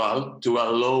equal to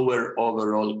a lower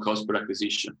overall cost per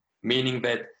acquisition. Meaning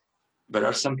that there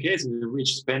are some cases in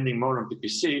which spending more on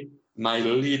PPC might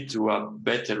lead to a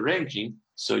better ranking.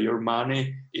 So your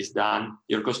money is done,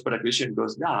 your cost per acquisition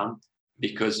goes down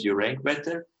because you rank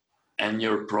better and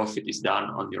your profit is done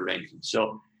on your ranking.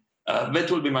 So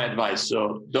that will be my advice.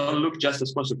 So don't look just at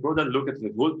sponsored product, look at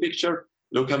the whole picture.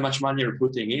 Look how much money you're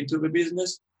putting into the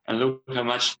business and look how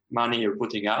much money you're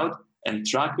putting out, and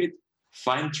track it,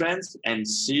 find trends, and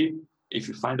see if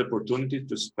you find opportunity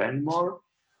to spend more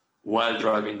while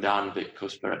driving down the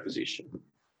cost per acquisition.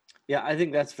 Yeah, I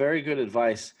think that's very good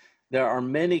advice. There are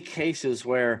many cases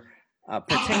where,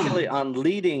 particularly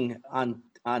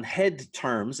on head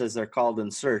terms, as they're called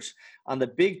in search, on the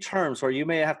big terms where you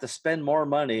may have to spend more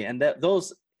money, and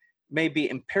those may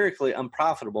be empirically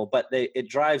unprofitable, but it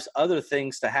drives other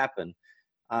things to happen,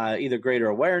 either greater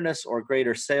awareness or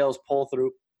greater sales pull-through,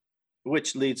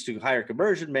 which leads to higher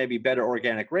conversion, maybe better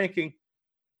organic ranking,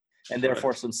 and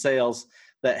therefore some sales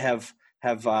that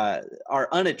are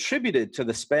unattributed to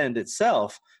the spend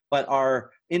itself, but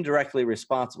are indirectly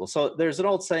responsible. So there's an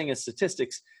old saying in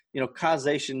statistics,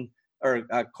 causation or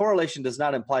correlation does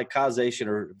not imply causation,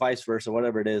 or vice versa,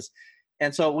 whatever it is.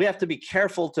 And so we have to be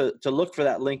careful to look for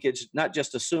that linkage, not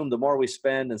just assume the more we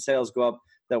spend and sales go up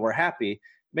that we're happy.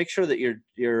 Make sure that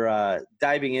you're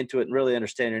diving into it and really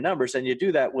understand your numbers. And you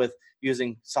do that with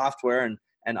using software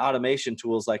and automation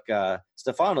tools like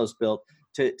Stefano's built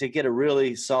to get a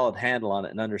really solid handle on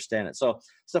it and understand it. So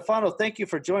Stefano, thank you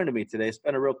for joining me today. It's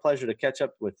been a real pleasure to catch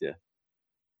up with you.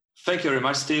 Thank you very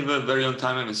much, Steve. A very long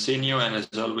time I haven't seen you, and as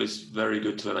always, very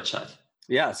good to have a chat.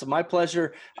 Yeah, so my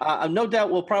pleasure. No doubt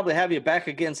we'll probably have you back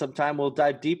again sometime. We'll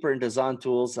dive deeper into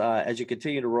ZonTools as you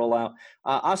continue to roll out.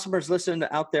 Awesomers, listening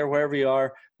out there wherever you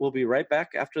are. We'll be right back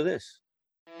after this.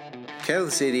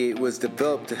 Catalyst 88 was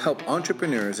developed to help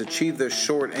entrepreneurs achieve their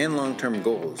short and long-term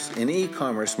goals in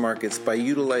e-commerce markets by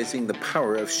utilizing the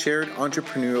power of shared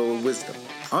entrepreneurial wisdom.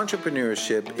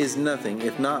 Entrepreneurship is nothing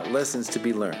if not lessons to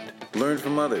be learned. Learn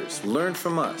from others. Learn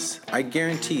from us. I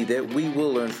guarantee that we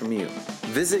will learn from you.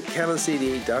 Visit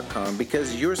Catalyst88.com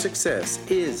because your success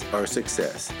is our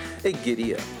success. Hey,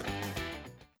 giddy up.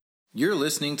 You're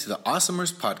listening to the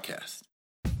Awesomers Podcast.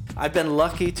 I've been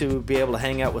lucky to be able to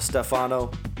hang out with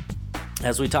Stefano,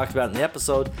 as we talked about in the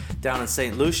episode, down in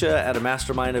St. Lucia at a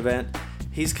mastermind event.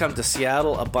 He's come to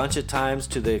Seattle a bunch of times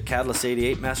to the Catalyst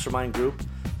 88 mastermind group,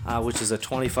 which is a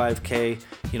 25K,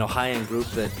 high-end group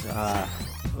that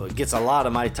gets a lot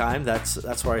of my time.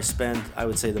 That's where I spend, I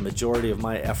would say, the majority of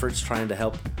my efforts trying to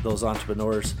help those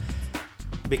entrepreneurs.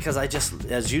 Because I just,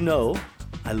 as you know,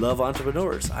 I love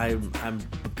entrepreneurs. I'm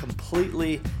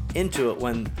completely into it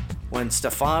when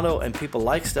Stefano and people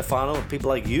like Stefano and people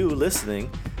like you listening,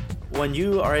 when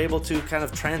you are able to kind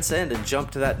of transcend and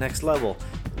jump to that next level.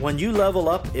 When you level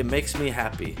up, it makes me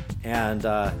happy. And,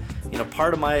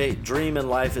 part of my dream in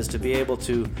life is to be able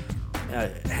to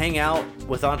hang out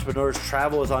with entrepreneurs,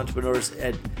 travel with entrepreneurs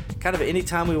at kind of any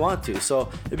time we want to. So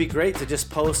it'd be great to just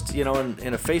post, in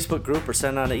a Facebook group or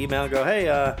send out an email and go, hey,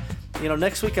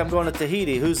 next week I'm going to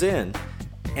Tahiti, who's in?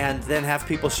 And then have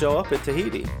people show up at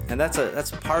Tahiti. And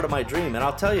that's part of my dream. And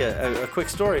I'll tell you a quick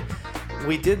story.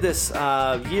 We did this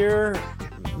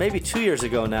maybe 2 years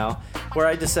ago now, where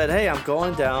I just said, hey, I'm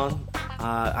going down.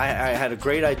 I had a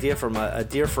great idea from a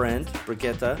dear friend,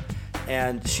 Brigitte,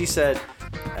 and she said,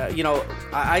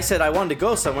 I said I wanted to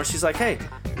go somewhere. She's like, hey,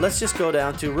 let's just go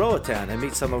down to Roatan and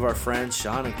meet some of our friends,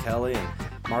 Sean and Kelly and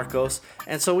Marcos.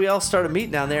 And so we all started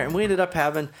meeting down there, and we ended up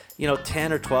having,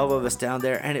 10 or 12 of us down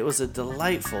there, and it was a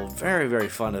delightful, very, very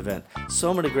fun event.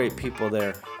 So many great people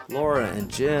there, Laura and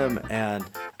Jim and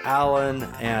Alan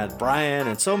and Brian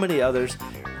and so many others.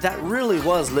 That really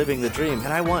was living the dream,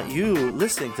 and I want you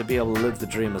listening to be able to live the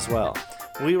dream as well.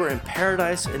 We were in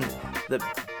paradise in the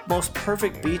most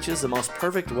perfect beaches, the most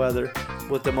perfect weather,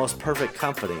 with the most perfect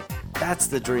company. That's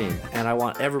the dream, and I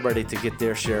want everybody to get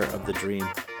their share of the dream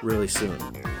really soon.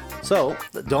 So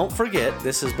don't forget,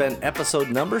 this has been episode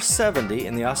number 70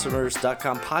 in the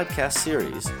Awesomers.com podcast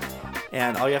series.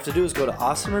 And all you have to do is go to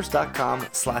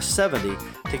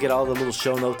awesomers.com/70 to get all the little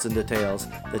show notes and details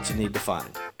that you need to find.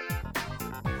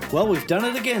 Well, we've done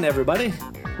it again, everybody.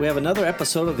 We have another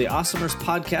episode of the Awesomers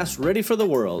podcast ready for the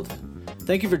world.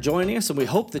 Thank you for joining us, and we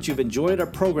hope that you've enjoyed our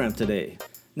program today.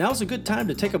 Now's a good time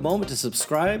to take a moment to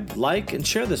subscribe, like, and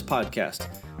share this podcast.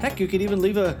 Heck, you could even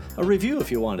leave a review if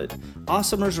you wanted.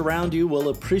 Awesomers around you will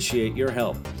appreciate your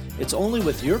help. It's only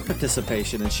with your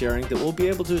participation and sharing that we'll be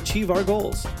able to achieve our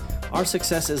goals. Our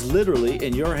success is literally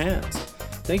in your hands.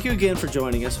 Thank you again for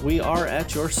joining us. We are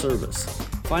at your service.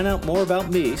 Find out more about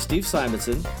me, Steve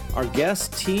Simonson, our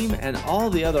guest, team, and all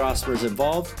the other Awesomers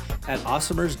involved at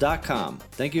awesomers.com.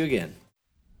 Thank you again.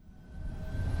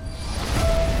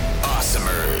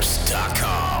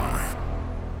 Awesomers.com